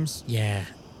fantastic dreams? Yeah,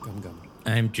 Gum.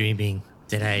 I'm dreaming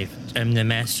that I'm the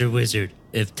master wizard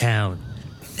of town,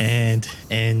 and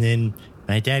then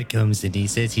my dad comes and he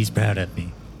says he's proud of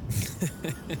me.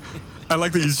 I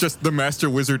like that he's just the master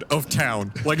wizard of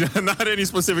town. Like, not any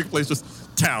specific place, just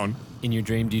town. In your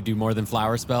dream, do you do more than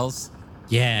flower spells?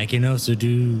 Yeah, I can also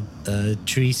do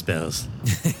tree spells.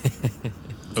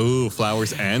 Ooh,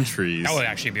 flowers and trees. That would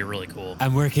actually be really cool.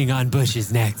 I'm working on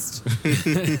bushes next.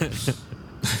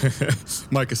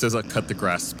 Micah says I'll cut the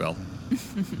grass spell.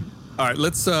 All right,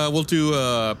 we'll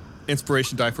do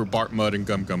inspiration die for Bart, Mud, and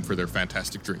Gum Gum for their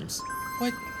fantastic dreams.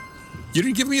 What? You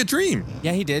didn't give me a dream.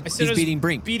 Yeah, he did. I said He's I was beating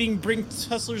Brink. Beating Brink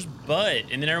Tussler's butt,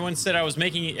 and then everyone said I was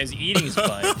making it as eating his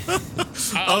butt.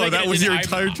 That was your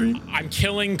entire dream? I'm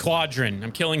killing Quadrant.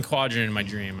 in my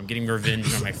dream. I'm getting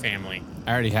revenge on my family.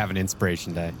 I already have an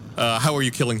inspiration die. How are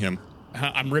you killing him?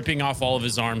 I'm ripping off all of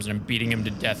his arms and I'm beating him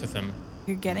to death with them.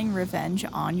 You're getting revenge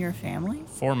on your family?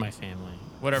 For my family.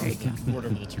 Whatever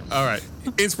the term. All right.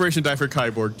 Inspiration die for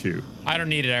Kyborg 2. I don't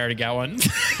need it. I already got one.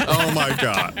 Oh, my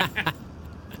God.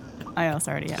 I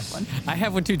also already have one. I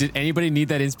have one too. Did anybody need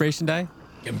that inspiration die?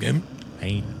 Gum.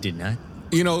 I did not.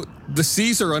 You know, the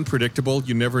seas are unpredictable.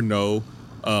 You never know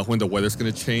when the weather's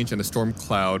going to change, and a storm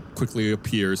cloud quickly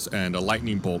appears, and a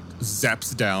lightning bolt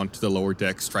zaps down to the lower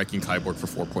deck, striking Kyborg for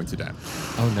 4 points of damage.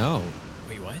 Oh, no.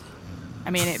 Wait, what? I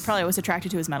mean, it probably was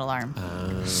attracted to his metal arm.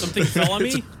 Something fell on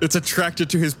me? It's attracted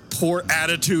to his poor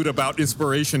attitude about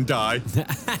inspiration die.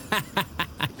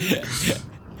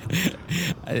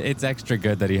 It's extra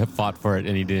good that he fought for it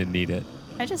and he didn't need it.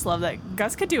 I just love that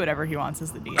Gus could do whatever he wants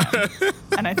as the DM.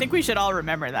 And I think we should all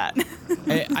remember that.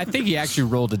 I think he actually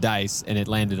rolled a dice and it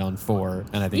landed on 4.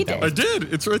 And I think He I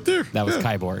did. It's right there. that was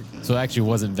Kyborg. So it actually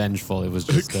wasn't vengeful. It was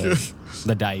just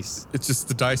the dice. It's just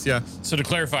the dice, yeah. So to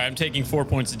clarify, I'm taking 4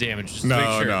 points of damage. Just to No, make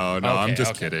sure. no, Okay, I'm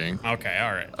just okay. kidding. Okay,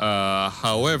 all right.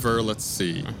 However, let's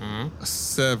see.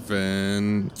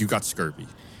 7. You got scurvy.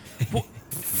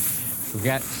 We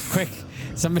got quick.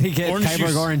 Somebody get Orange Kyborg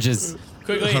juice. oranges.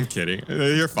 Quickly. I'm kidding.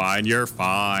 You're fine. You're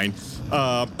fine.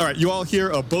 All right. You all hear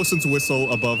a bosun's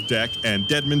whistle above deck, and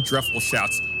Deadman Dreffel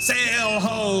shouts, "Sail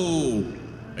ho!"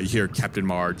 You hear Captain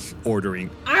Marge ordering,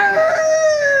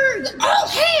 Arrgh! All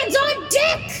hands on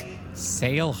deck!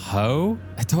 Sail ho?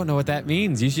 I don't know what that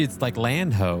means. Usually it's like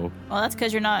land ho. Well, that's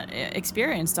because you're not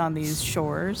experienced on these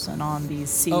shores and on these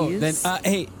seas. Oh, then,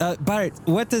 hey, Bart,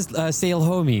 what does sail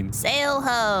ho mean? Sail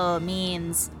ho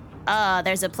means,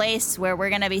 there's a place where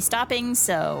we're gonna be stopping,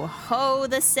 so ho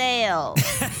the sail.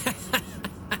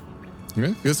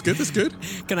 Yeah, that's good. That's good.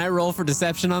 Can I roll for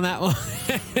deception on that one?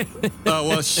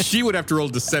 Well, she would have to roll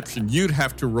deception. You'd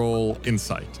have to roll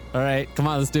insight. All right, come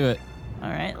on, let's do it. All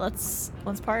right, let's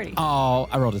party. Oh,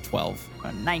 I rolled a 12.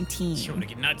 19. Sure, to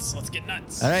get nuts. Let's get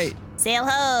nuts. All right. Sail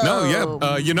ho! No,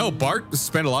 yeah. Bart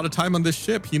spent a lot of time on this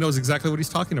ship. He knows exactly what he's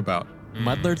talking about.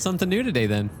 Mud learned something new today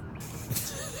then.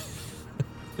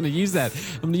 I'm going to use that.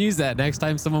 I'm going to use that next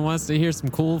time someone wants to hear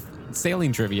some cool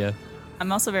sailing trivia.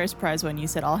 I'm also very surprised when you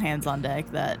said all hands on deck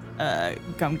that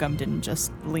Gum Gum didn't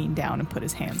just lean down and put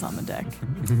his hands on the deck.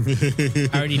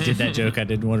 I already did that joke. I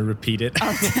didn't want to repeat it.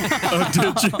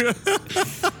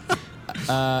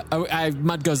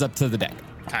 Mud goes up to the deck.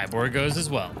 Kyborg goes as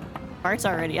well. Bart's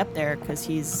already up there because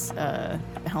he's the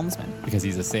helmsman. Because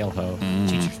he's a sail ho.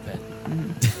 Teacher's pet.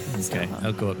 Okay,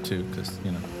 I'll go up too, because,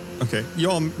 Okay, you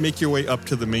all make your way up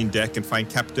to the main deck and find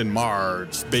Captain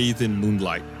Marge bathed in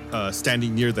moonlight,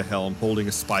 standing near the helm, holding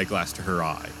a spyglass to her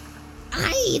eye.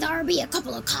 There be a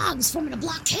couple of cogs forming a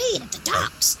blockade at the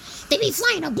docks. They be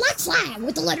flying a black flag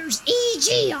with the letters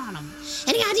EG on them.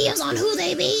 Any ideas on who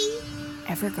they be?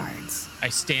 Everguards. I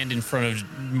stand in front of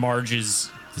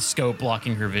Marge's scope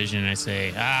blocking her vision and I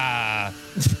say,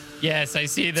 yes, I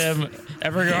see them.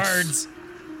 Everguards.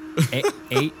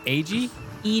 AG?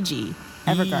 EG.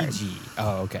 Everguard. EG.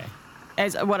 Oh, okay.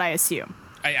 As what I assume.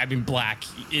 I mean, black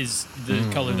is the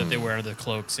color that they wear on their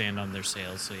cloaks and on their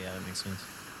sails. So, yeah, that makes sense.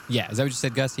 Yeah, is that what you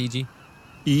said, Gus? EG?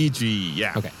 EG,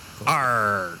 yeah. Okay. Cool.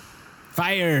 Arr.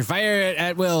 Fire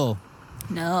at will.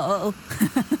 No.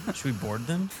 Should we board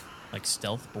them? Like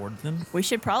stealth board them? We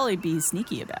should probably be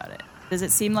sneaky about it. Does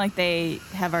it seem like they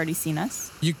have already seen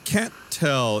us? You can't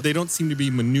tell. They don't seem to be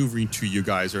maneuvering to you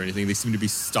guys or anything. They seem to be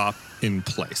stopped in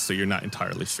place, so you're not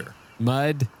entirely sure.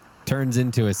 Mud turns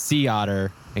into a sea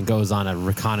otter and goes on a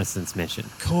reconnaissance mission.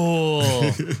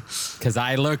 Cool. Because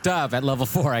I looked up at level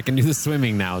 4. I can do the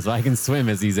swimming now, so I can swim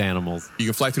as these animals. You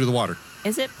can fly through the water.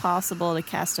 Is it possible to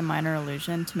cast a minor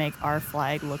illusion to make our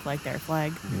flag look like their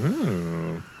flag?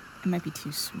 Ooh. It might be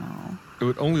too small. It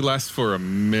would only last for a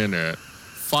minute.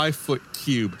 5-foot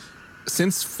cube.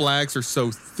 Since flags are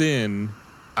so thin,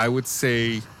 I would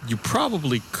say you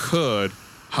probably could.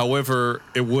 However,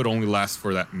 it would only last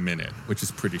for that minute, which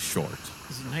is pretty short.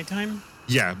 Is it nighttime?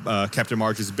 Yeah, Captain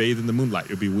Marge is bathed in the moonlight. It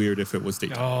would be weird if it was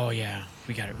daytime. Oh, yeah.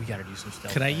 We got to do some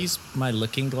stuff. Could I use my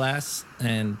looking glass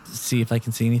and see if I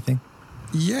can see anything?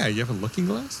 Yeah, you have a looking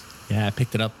glass? Yeah, I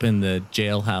picked it up in the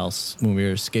jailhouse when we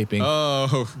were escaping.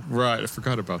 Oh, right. I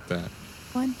forgot about that.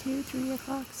 1, 2, 3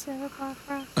 o'clock, 7 o'clock.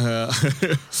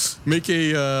 Make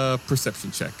a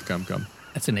perception check, Gum Gum.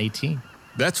 That's an 18.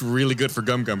 That's really good for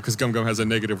Gum Gum because Gum Gum has a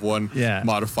 -1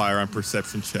 modifier on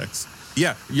perception checks.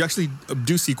 Yeah, you actually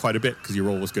do see quite a bit because your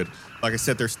roll was good. Like I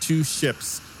said, there's 2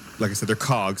 ships. Like I said, they're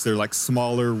cogs. They're like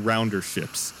smaller, rounder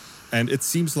ships. And it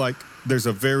seems like there's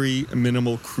a very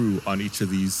minimal crew on each of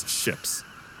these ships.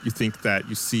 You think that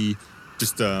you see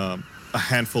just a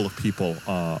handful of people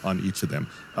on each of them.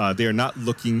 They are not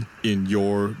looking in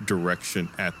your direction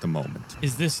at the moment.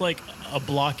 Is this like a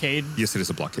blockade? Yes, it is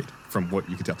a blockade, from what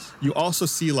you can tell. You also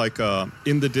see, like,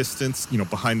 in the distance,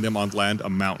 behind them on land, a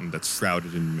mountain that's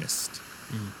shrouded in mist.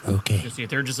 Okay. Just, if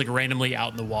they're just like randomly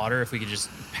out in the water, if we could just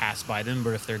pass by them, but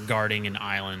if they're guarding an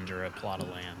island or a plot of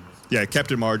land. Yeah,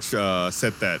 Captain Marge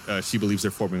said that she believes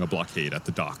they're forming a blockade at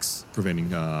the docks,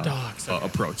 preventing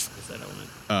approach.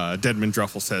 Deadman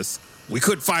Druffle says, "We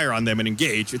could fire on them and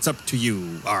engage. It's up to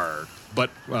you, Arr." But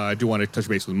I do want to touch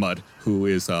base with Mud, who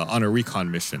is on a recon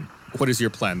mission. What is your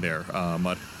plan there,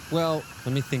 Mud? Well,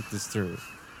 let me think this through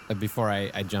before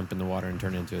I jump in the water and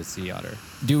turn into a sea otter.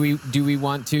 Do we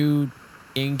want to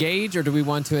engage, or do we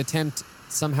want to attempt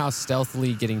somehow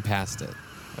stealthily getting past it?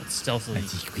 But stealthily. I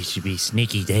think we should be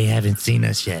sneaky. They haven't seen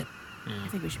us yet. I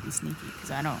think we should be sneaky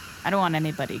because I don't want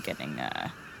anybody getting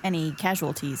any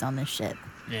casualties on this ship.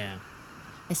 Yeah.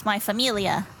 It's my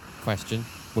familia. Question.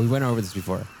 We went over this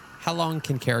before. How long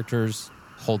can characters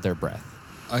hold their breath?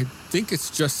 I think it's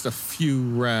just a few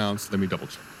rounds. Let me double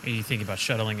check. Are you thinking about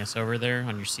shuttling us over there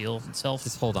on your seal itself?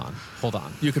 Just hold on.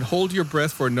 You can hold your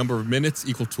breath for a number of minutes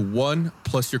equal to 1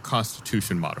 plus your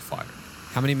Constitution modifier.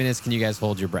 How many minutes can you guys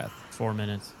hold your breath? 4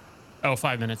 minutes. Oh,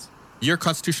 5 minutes. Your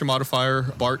Constitution modifier,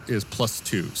 Bart, is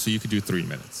 +2, so you could do 3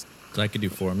 minutes. So I could do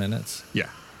 4 minutes? Yeah.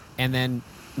 And then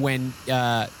when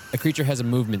a creature has a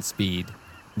movement speed,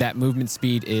 that movement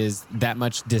speed is that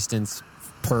much distance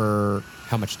per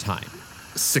how much time?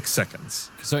 6 seconds.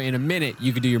 So in a minute,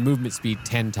 you could do your movement speed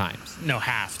 10 times. No,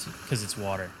 halved, because it's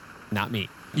water. Not me.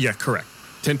 Yeah, correct.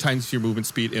 10 times your movement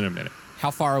speed in a minute. How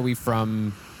far are we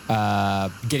from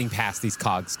getting past these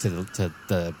cogs to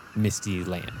the misty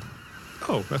land?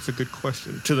 Oh, that's a good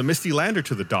question. To the Misty Land or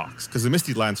to the docks? Because the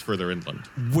Misty Land's further inland.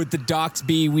 Would the docks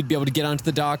we'd be able to get onto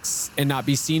the docks and not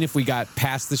be seen if we got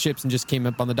past the ships and just came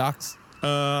up on the docks?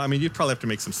 I mean, you'd probably have to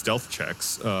make some stealth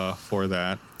checks for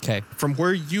that. Okay. From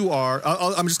where you are,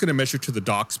 I'm just going to measure to the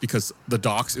docks because the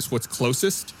docks is what's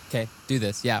closest. Okay, do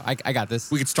this. Yeah, I got this.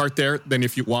 We could start there. Then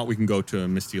if you want, we can go to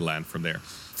Misty Land from there.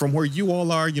 From where you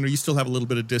all are, you still have a little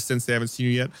bit of distance. They haven't seen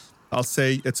you yet. I'll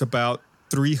say it's about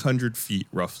 300 feet,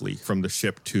 roughly, from the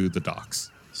ship to the docks.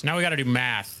 So now we got to do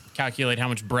math. Calculate how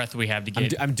much breath we have to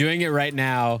get. I'm doing it right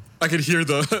now. I could hear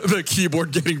the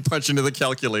keyboard getting punched into the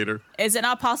calculator. Is it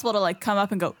not possible to come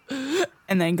up and go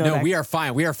and then go No, back? we are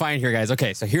fine. We are fine here, guys.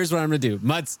 Okay, so here's what I'm going to do.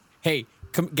 Muds, hey,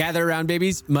 come gather around,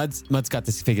 babies. Muds got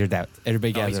this figured out.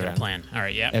 Everybody gather he's got around. a plan. All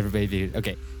right, yeah. Everybody,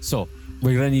 okay. So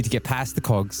we're going to need to get past the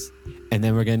cogs, and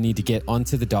then we're going to need to get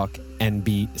onto the dock and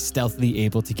be stealthily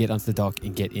able to get onto the dock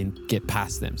and get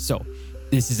past them. So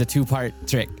this is a 2-part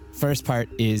trick. First part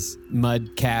is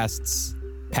Mud casts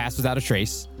pass without a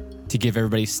trace to give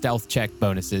everybody stealth check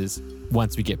bonuses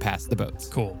once we get past the boats.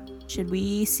 Cool. Should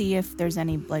we see if there's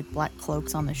any like black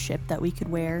cloaks on the ship that we could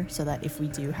wear so that if we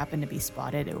do happen to be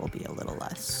spotted, it will be a little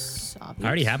less obvious? I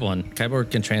already have one.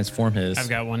 Kyborg can transform his. I've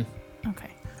got one. Okay.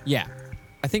 Yeah.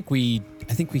 I think we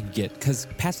can get, because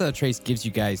pass without a trace gives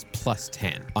you guys plus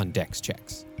 10 on dex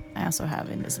checks. I also have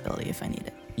invisibility if I need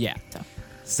it. Yeah. So.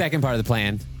 Second part of the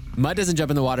plan. Mud doesn't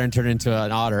jump in the water and turn into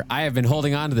an otter. I have been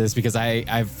holding on to this because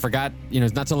I forgot,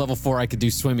 it's not till level 4 I could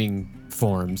do swimming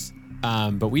forms.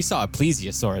 But we saw a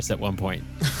plesiosaurus at one point.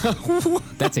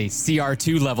 That's a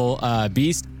CR2 level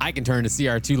beast. I can turn into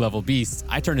CR2 level beasts.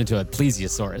 I turned into a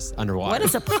plesiosaurus underwater. What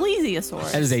is a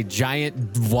plesiosaurus? That is a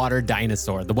giant water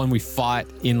dinosaur. The one we fought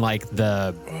in like we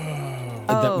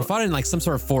fought in like some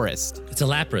sort of forest. It's a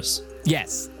Lapras.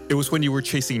 Yes. It was when you were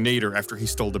chasing Nader after he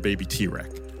stole the baby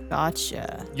T-Rex.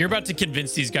 Gotcha. You're about to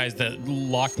convince these guys that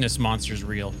Loch Ness Monster's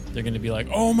real. They're going to be like,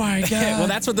 oh my God. Well,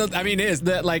 that's what is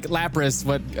the like Lapras,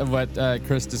 what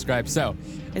Chris described. So,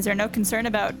 is there no concern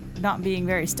about not being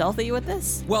very stealthy with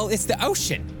this? Well, it's the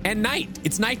ocean and night.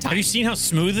 It's nighttime. Have you seen how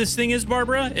smooth this thing is,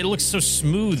 Barbara? It looks so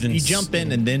smooth. And You jump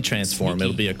in and then transform. sneaky.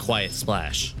 It'll be a quiet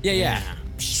splash. Yeah.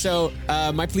 So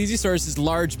my plesiosaurus is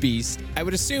large beast. I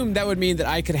would assume that would mean that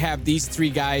I could have these 3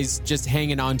 guys just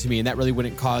hanging on to me, and that really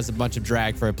wouldn't cause a bunch of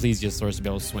drag for a plesiosaurus to be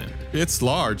able to swim. It's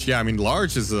large. Yeah, I mean,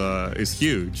 large is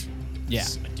huge. Yeah.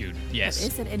 Dude, yes.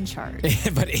 Is it in charge?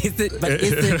 but is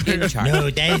it in charge? No,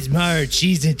 that is Marge.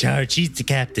 She's in charge. She's the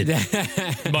captain.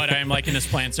 But I'm liking this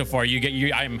plan so far.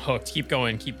 I'm hooked. Keep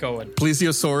going.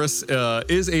 Plesiosaurus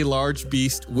is a large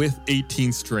beast with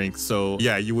 18 strength. So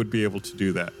yeah, you would be able to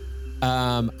do that.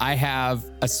 I have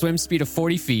a swim speed of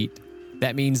 40 feet.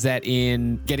 That means that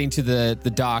in getting to the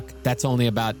dock, that's only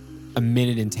about a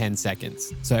minute and 10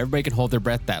 seconds. So everybody can hold their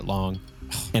breath that long,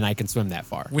 and I can swim that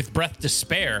far. With breath to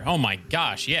spare. Oh my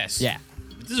gosh, yes. Yeah.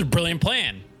 This is a brilliant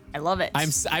plan. I love it.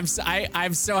 I'm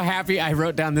so happy I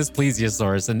wrote down this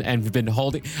plesiosaurus and been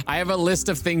holding. I have a list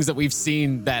of things that we've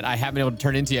seen that I haven't been able to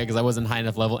turn into yet because I wasn't high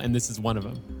enough level, and this is one of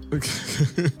them.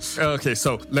 Okay,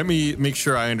 so let me make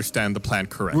sure I understand the plan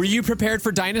correctly. Were you prepared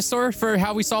for dinosaur for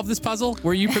how we solved this puzzle?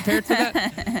 Were you prepared for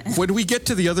that? When we get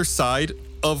to the other side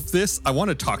of this, I want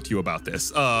to talk to you about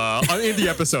this in the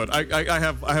episode. I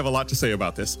have a lot to say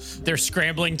about this. They're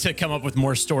scrambling to come up with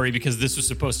more story because this was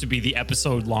supposed to be the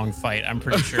episode-long fight, I'm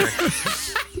pretty sure.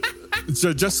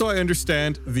 So just so I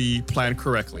understand the plan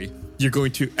correctly, you're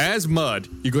going to, as Mud,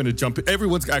 you're going to jump.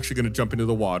 Everyone's actually going to jump into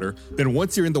the water. Then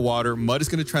once you're in the water, Mud is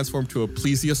going to transform to a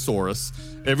plesiosaurus.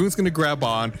 Everyone's going to grab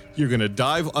on. You're going to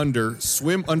dive under,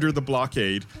 swim under the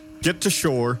blockade, get to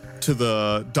shore to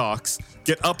the docks,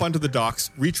 get up onto the docks,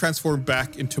 retransform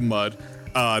back into Mud,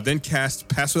 then cast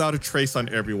Pass Without a Trace on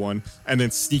everyone, and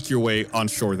then sneak your way on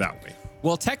shore that way.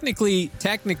 Well, technically,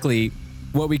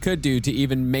 what we could do to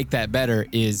even make that better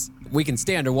is we can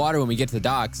stay underwater when we get to the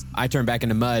docks. I turn back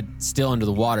into Mud, still under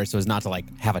the water, so as not to like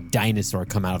have a dinosaur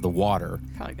come out of the water.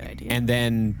 Probably a good idea. And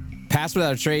then Pass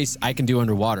Without a Trace, I can do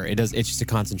underwater. It's just a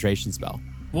concentration spell.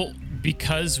 Well,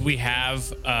 because we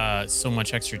have so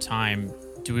much extra time,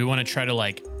 do we want to try to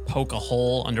like poke a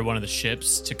hole under one of the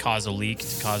ships to cause a leak,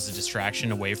 to cause a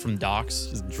distraction away from docks?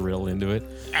 Just drill into it.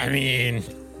 I mean,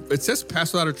 it says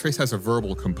Pass Without a Trace has a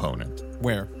verbal component.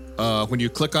 Where? When you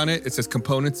click on it, it says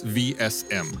components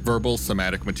VSM, verbal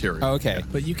somatic material. Oh, okay.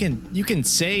 But you can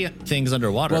say things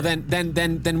underwater. Well,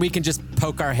 then we can just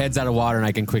poke our heads out of water and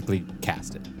I can quickly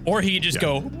cast it. Or he could just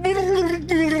go.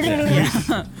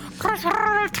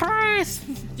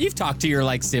 You've talked to your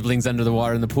like siblings under the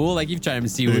water in the pool. Like you've tried to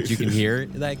see what you can hear.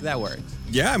 Like that works.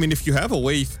 Yeah, I mean, if you have a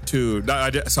way to,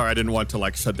 sorry, I didn't want to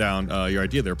like shut down your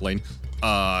idea there, Blaine.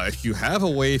 If you have a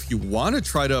way, if you want to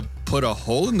try to put a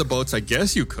hole in the boats, I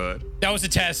guess you could. That was a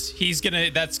test.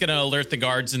 That's gonna alert the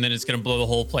guards, and then it's gonna blow the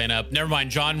whole plan up. Never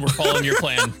mind, John. We're following your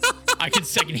plan. I can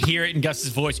hear it in Gus's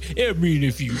voice. I mean,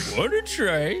 if you want to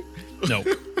try. No.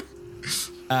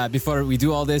 Before we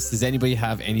do all this, does anybody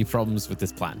have any problems with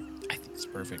this plan? I think it's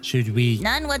perfect. Should we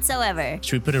None whatsoever.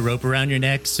 put a rope around your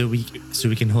neck so we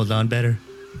can hold on better?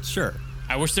 Sure.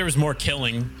 I wish there was more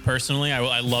killing, personally.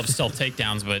 I love stealth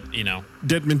takedowns, but, you know.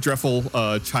 Deadman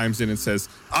Dreffel chimes in and says,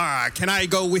 can I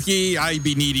go with ye? I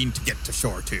be needing to get to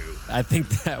shore too. I think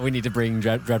that we need to bring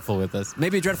Dreadful with us.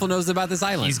 Maybe Dreadful knows about this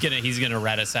island. He's gonna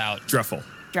rat us out. Dreffel.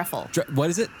 What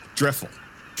is it? Dreffel.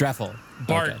 Dreffel.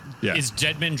 Bart, Okay. Yeah. is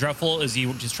Deadman Dreffel, is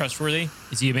he just trustworthy?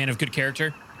 Is he a man of good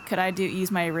character? Could I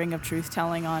use my ring of truth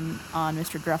telling on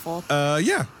Mr. Dreffel?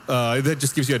 Yeah. That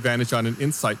just gives you advantage on an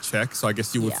insight check. So I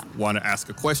guess you would want to ask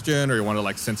a question, or you want to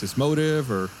like sense his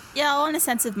motive, or. Yeah, I want a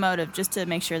sense of motive just to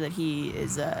make sure that he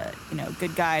is a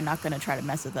good guy, not going to try to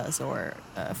mess with us or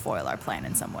foil our plan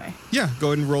in some way. Yeah. Go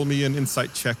ahead and roll me an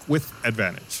insight check with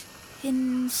advantage.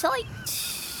 Insight.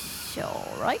 All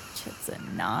right. It's a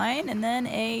 9 and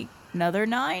then another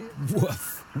 9.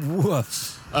 Woof.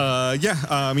 Woof.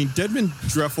 I mean, Deadman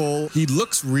Dreffel, he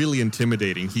looks really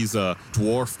intimidating. He's a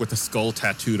dwarf with a skull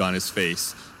tattooed on his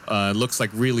face. Looks like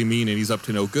really mean, and he's up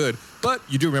to no good. But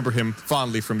you do remember him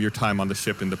fondly from your time on the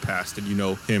ship in the past, and you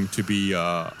know him to be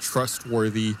a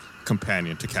trustworthy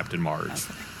companion to Captain Marge.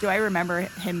 Okay. Do I remember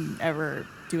him ever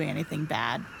doing anything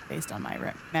bad based on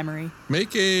my memory?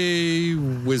 Make a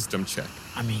wisdom check.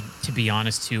 I mean, to be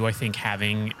honest, too, I think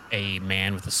having a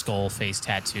man with a skull face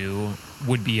tattoo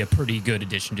would be a pretty good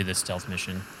addition to this stealth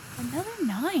mission. Another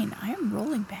 9. I am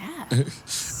rolling bad.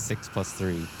 6 plus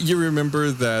 3. You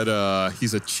remember that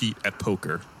he's a cheat at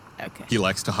poker. Okay. He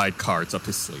likes to hide cards up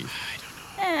his sleeve.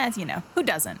 As you know, who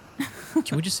doesn't?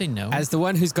 Can we just say no? As the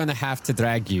one who's going to have to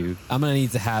drag you, I'm going to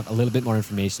need to have a little bit more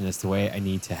information as to why I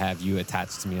need to have you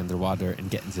attached to me underwater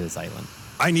and get into this island.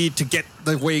 I need to get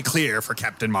the way clear for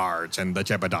Captain Marge and the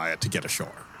Jebediah to get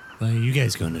ashore. Why are you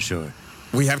guys going ashore?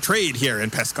 We have trade here in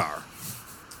Pescar.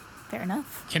 Fair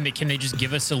enough. Can they just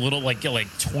give us a little like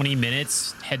 20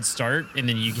 minutes head start, and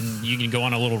then you can go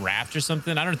on a little raft or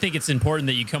something? I don't think it's important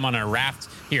that you come on a raft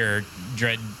here,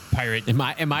 Dread Pirate.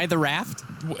 Am I the raft?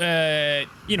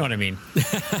 You know what I mean.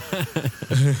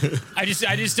 I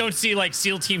just don't see like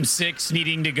SEAL Team 6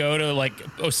 needing to go to like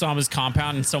Osama's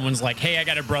compound and someone's like, hey, I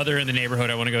got a brother in the neighborhood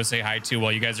I want to go say hi to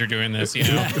while you guys are doing this, you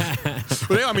know?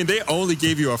 Well, I mean, they only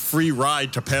gave you a free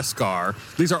ride to Pescar.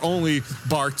 These are only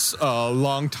Bart's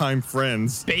longtime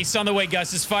friends. Based on the way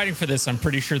Gus is fighting for this, I'm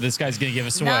pretty sure this guy's going to give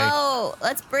us away. No,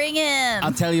 let's bring him.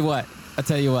 I'll tell you what.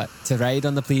 To ride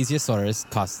on the Plesiosaurus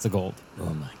costs a gold.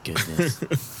 Oh my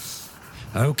goodness.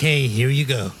 Okay, here you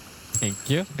go. Thank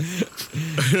you.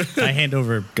 I hand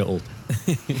over gold.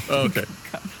 Okay.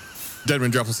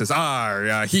 Deadman Dreffel says,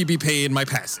 he be paying my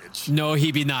passage. No,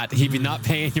 he be not. He be not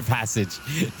paying your passage.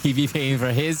 He be paying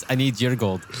for his. I need your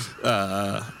gold. Fine.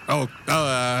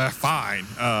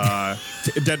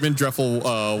 Deadman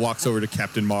Dreffel walks over to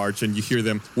Captain Marge, and you hear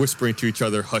them whispering to each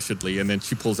other hushedly, and then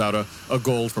she pulls out a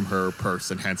gold from her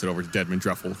purse and hands it over to Deadman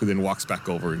Dreffel, who then walks back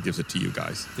over and gives it to you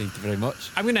guys. Thank you very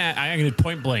much. I'm gonna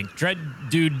point blank. Dread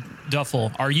Dude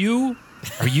Duffel, are you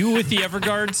with the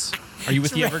Everguards? Are you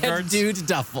with the Everguards? Dude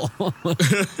Duffel.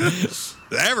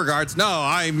 The Everguards? No,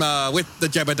 I'm with the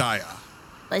Jebediah.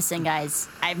 Listen, guys,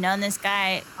 I've known this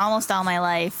guy almost all my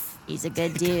life. He's a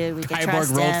good dude. We can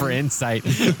trust Kyborg roll him. for insight.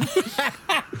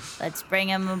 Let's bring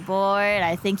him aboard.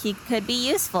 I think he could be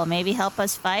useful. Maybe help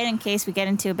us fight in case we get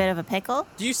into a bit of a pickle.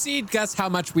 Do you see, Gus, how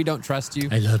much we don't trust you?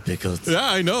 I love pickles. Yeah,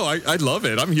 I know. I love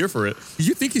it. I'm here for it.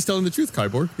 You think he's telling the truth,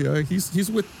 Kyborg? Yeah,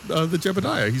 he's with the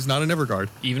Jebediah. He's not an Everguard.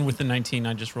 Even with the 19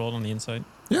 I just rolled on the inside?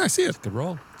 Yeah, I see it. Good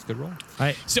roll. It's a good roll.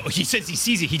 So he says he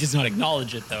sees it. He does not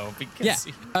acknowledge it, though. Yeah.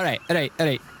 All right.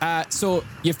 So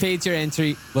you've paid your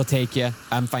entry. We'll take you.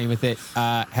 I'm fine with it.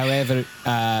 However,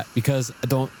 because I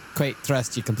don't quite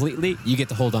trust you completely, you get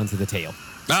to hold on to the tail.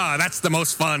 That's the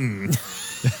most fun.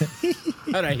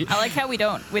 All right. I like how we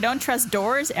don't trust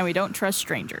doors and we don't trust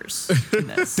strangers. in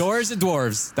this. Doors and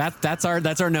dwarves. That's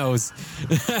our nose.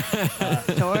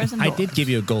 Doors and I doors. did give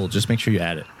you a gold. Just make sure you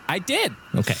add it. I did.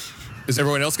 Okay. Is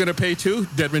everyone else going to pay too?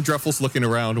 Deadman Dreffel's looking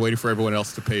around, waiting for everyone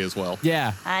else to pay as well.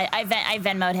 Yeah. I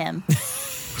Venmo'd him.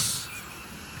 Is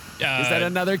that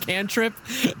another cantrip?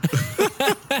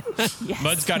 Yes.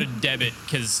 Mud's got a debit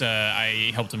because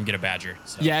I helped him get a badger.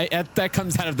 So. Yeah, that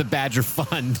comes out of the Badger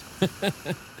Fund.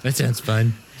 That sounds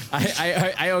fun.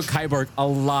 I owe Kyborg a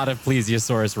lot of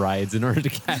Plesiosaurus rides in order to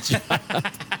catch up.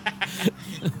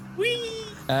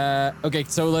 Okay,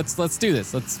 so let's do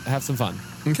this. Let's have some fun.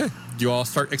 Okay. You all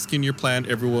start executing your plan.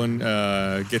 Everyone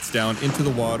gets down into the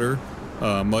water.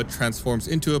 Mud transforms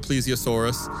into a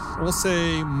Plesiosaurus. We'll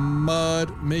say,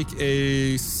 Mud, make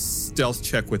a stealth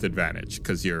check with advantage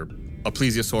because you're a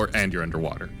Plesiosaur and you're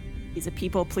underwater. He's a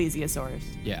people plesiosaurus.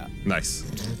 Yeah. Nice.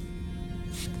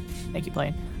 Thank you,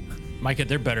 Blaine. Micah,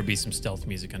 there better be some stealth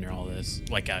music under all this,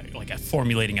 like a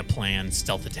formulating a plan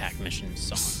stealth attack mission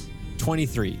song.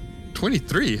 23.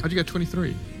 23? How'd you get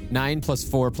 23? 9 plus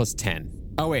 4 plus 10.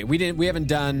 Oh wait, we haven't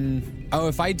done. Oh,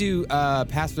 if I do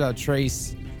pass without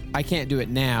trace, I can't do it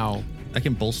now. I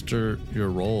can bolster your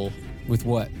roll With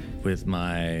what? with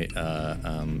my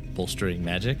bolstering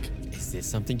magic. Is this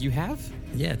something you have?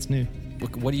 Yeah, it's new.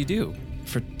 What do you do?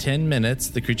 For 10 minutes,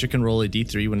 the creature can roll a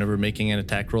d3 whenever making an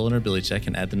attack roll and ability check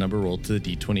and add the number rolled to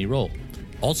the d20 roll.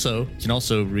 Also, you can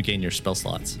also regain your spell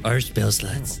slots. Our spell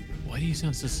slots. Why do you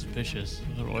sound so suspicious?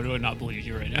 Why do I not believe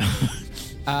you right now?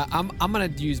 I'm gonna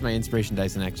use my inspiration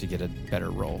dice and actually get a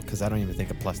better roll because I don't even think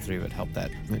a +3 would help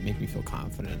that. Might make me feel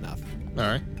confident enough. All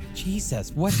right.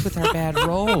 Jesus, what's with our bad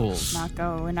rolls?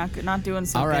 We're not doing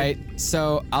so All good. right,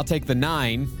 so I'll take the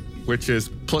 9. Which is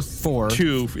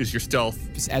 +2 is your stealth.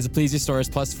 As a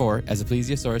plesiosaurus +4. As a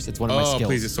plesiosaurus, it's one of my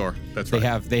skills. Plesiosaur. That's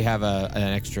right. They have an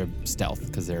extra stealth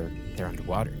because they're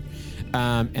underwater.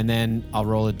 And then I'll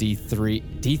roll a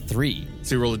D3.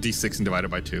 So you roll a D6 and divide it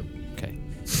by 2. Okay.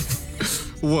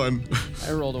 1.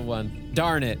 I rolled a 1.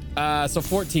 Darn it. So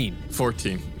 14.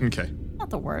 14. Okay.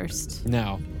 Not the worst.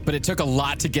 No, but it took a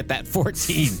lot to get that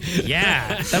 14.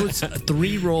 Yeah, that was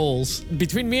 3 rolls.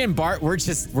 Between me and Bart, we're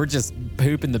just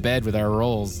pooping the bed with our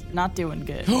rolls. Not doing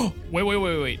good.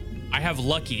 Wait. I have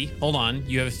lucky. Hold on.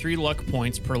 You have 3 luck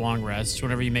points per long rest.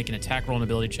 Whenever you make an attack roll, an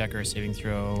ability check, or a saving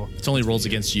throw. It's only rolls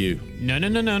against you. No.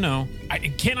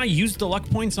 Can't I use the luck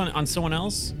points on someone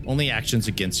else? Only actions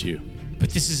against you. But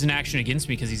this is an action against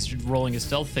me because he's rolling a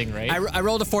stealth thing, right? I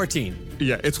rolled a 14.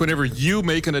 Yeah, it's whenever you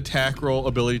make an attack roll,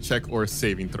 ability check, or a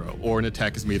saving throw, or an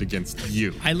attack is made against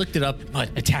you. I looked it up.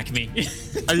 Attack me.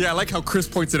 Yeah, I like how Chris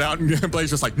points it out and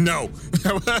Blade's just like, no,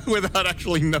 without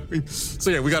actually knowing. So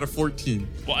yeah, we got a 14.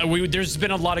 Well, there's been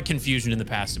a lot of confusion in the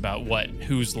past about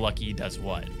who's lucky does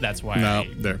what. That's why. No,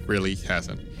 there really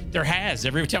hasn't. There has.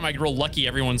 Every time I roll lucky,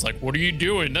 everyone's like, what are you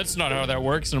doing? That's not how that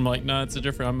works. And I'm like, no, it's a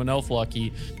different. I'm an elf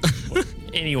lucky.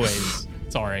 Anyways,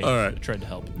 sorry. All right. I tried to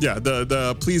help. Yeah,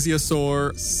 the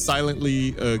plesiosaur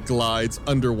silently glides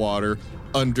underwater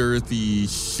under the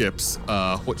ships.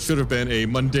 What should have been a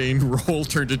mundane roll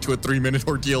turned into a 3-minute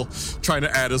ordeal, trying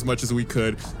to add as much as we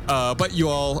could. But you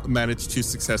all managed to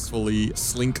successfully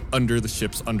slink under the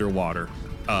ships underwater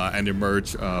and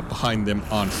emerge behind them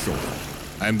on shore.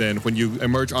 And then when you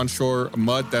emerge on shore,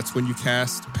 Mud, that's when you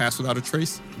cast Pass Without a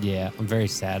Trace. Yeah, I'm very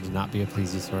sad to not be a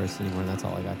plesiosaurus anymore. That's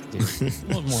all I got to do.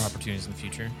 We'll have more opportunities in the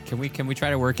future. Can we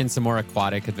try to work in some more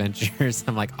aquatic adventures?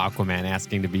 I'm like Aquaman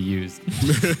asking to be used.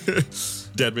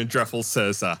 Deadman Dreffel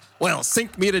says, well,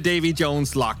 sink me to Davy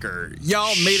Jones' locker.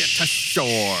 Y'all made it to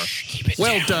shore. Keep it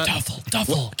well down, done.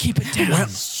 Duffel. Keep it down. Well,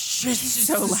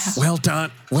 So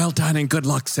loud. well done, and good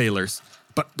luck, sailors.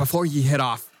 But before ye head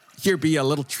off, here be a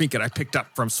little trinket I picked up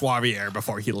from Suavier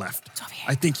before he left.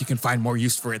 I think you can find more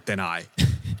use for it than I.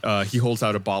 He holds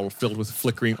out a bottle filled with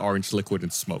flickering orange liquid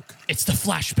and smoke. It's the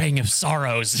flashbang of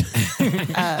sorrows.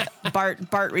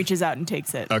 Bart reaches out and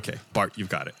takes it. Okay, Bart, you've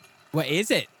got it. What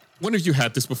is it? One of you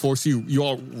had this before, so you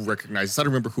all recognize this. I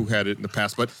don't remember who had it in the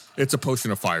past, but it's a potion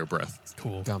of fire breath.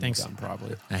 Cool. Thanks.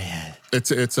 Probably. I had.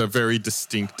 It's a very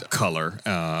distinct color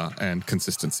and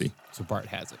consistency. So Bart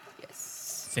has it.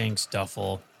 Yes. Thanks,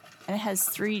 Duffel. And it has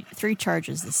three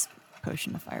charges, this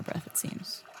potion of fire breath, it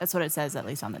seems. That's what it says, at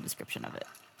least on the description of it.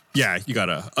 Yeah, you got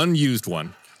a unused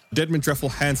one. Deadman Dreffel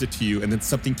hands it to you, and then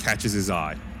something catches his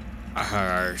eye.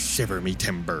 Shiver me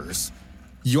timbers.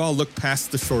 You all look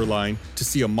past the shoreline to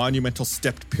see a monumental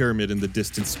stepped pyramid in the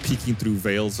distance peeking through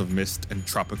veils of mist and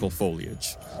tropical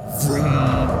foliage. Vroom!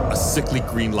 A sickly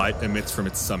green light emits from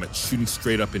its summit, shooting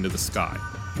straight up into the sky.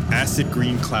 Acid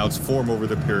green clouds form over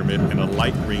the pyramid, and a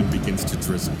light rain begins to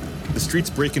drizzle. The streets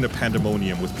break into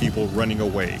pandemonium with people running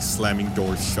away, slamming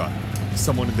doors shut.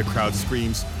 Someone in the crowd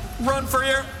screams, "Run for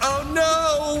your... oh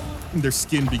no!" And their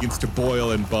skin begins to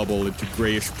boil and bubble into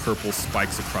grayish-purple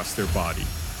spikes across their body.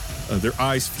 Their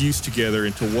eyes fuse together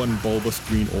into one bulbous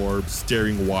green orb,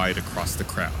 staring wide across the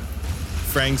crowd.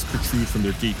 Fangs protrude from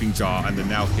their gaping jaw, and the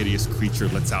now hideous creature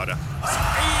lets out a...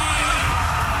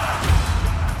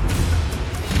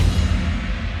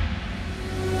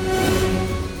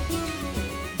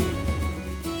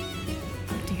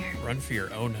 Run for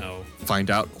your own hoe.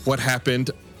 Find out what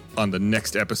happened on the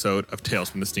next episode of Tales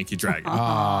from the Stinky Dragon.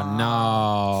 Oh,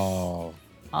 no.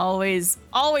 Always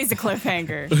a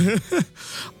cliffhanger.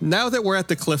 Now that we're at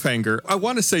the cliffhanger, I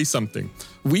want to say something.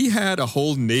 We had a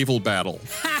whole naval battle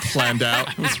planned out.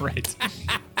 That's right.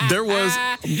 There was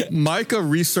Micah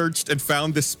researched and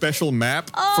found this special map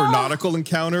for nautical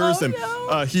encounters, and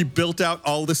he built out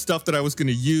all this stuff that I was going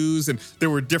to use, and there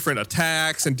were different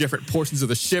attacks and different portions of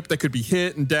the ship that could be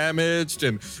hit and damaged,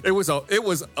 and it was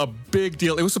a big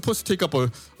deal. It was supposed to take up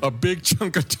a big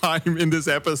chunk of time in this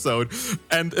episode,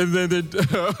 and then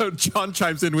John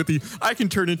chimes in with I can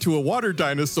turn into a water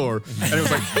dinosaur, and it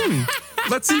was like,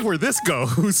 let's see where this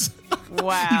goes.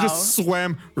 Wow. He just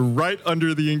swam right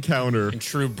under the encounter. In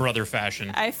true brother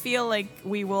fashion. I feel like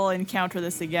we will encounter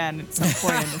this again at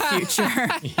some point in the future.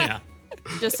 Yeah.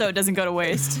 Just so it doesn't go to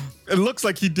waste. It looks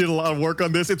like he did a lot of work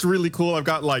on this. It's really cool. I've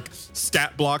got like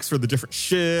stat blocks for the different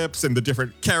ships and the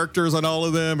different characters on all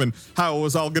of them and how it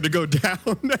was all going to go down.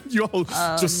 And you all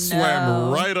just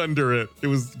swam right under it. It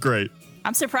was great.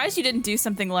 I'm surprised you didn't do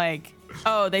something like,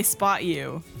 oh, they spot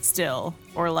you still,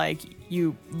 or like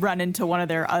you run into one of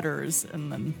their udders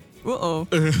and then, uh-oh.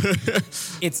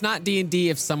 It's not D&D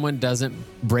if someone doesn't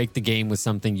break the game with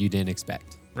something you didn't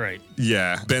expect. Right.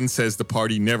 Yeah. Ben says the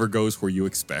party never goes where you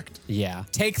expect. Yeah.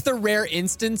 Take the rare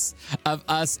instance of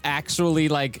us actually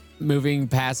like moving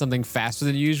past something faster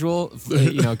than usual,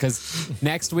 because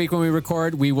next week when we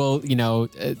record, we will,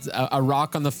 a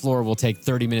rock on the floor will take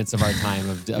 30 minutes of our time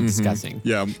of discussing.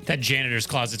 Yeah. That janitor's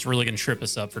closet's really going to trip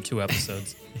us up for 2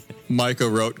 episodes. Micah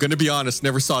wrote, gonna be honest,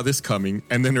 never saw this coming.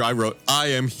 And then I wrote, I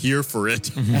am here for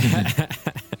it.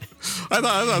 I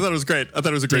thought it was great. I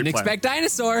thought it was a great Didn't plan.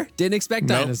 Didn't expect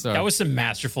dinosaur. That was some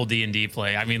masterful D&D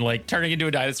play. I mean, like turning into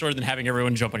a dinosaur and then having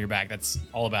everyone jump on your back. That's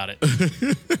all about it.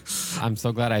 I'm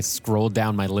so glad I scrolled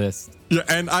down my list. Yeah,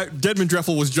 and Deadman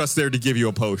Dreffel was just there to give you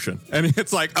a potion. And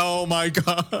it's like, oh my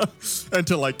God. And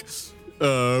to like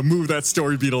move that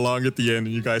story beat along at the end,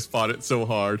 and you guys fought it so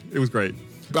hard. It was great.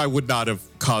 I would not have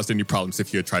caused any problems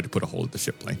if you had tried to put a hole in the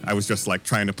ship plane. I was just like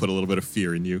trying to put a little bit of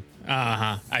fear in you.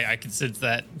 I can sense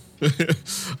that.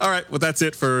 All right. Well, that's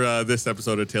it for this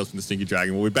episode of Tales from the Stinky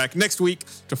Dragon. We'll be back next week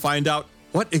to find out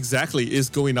what exactly is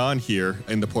going on here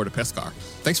in the Port of Pescar.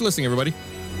 Thanks for listening, everybody.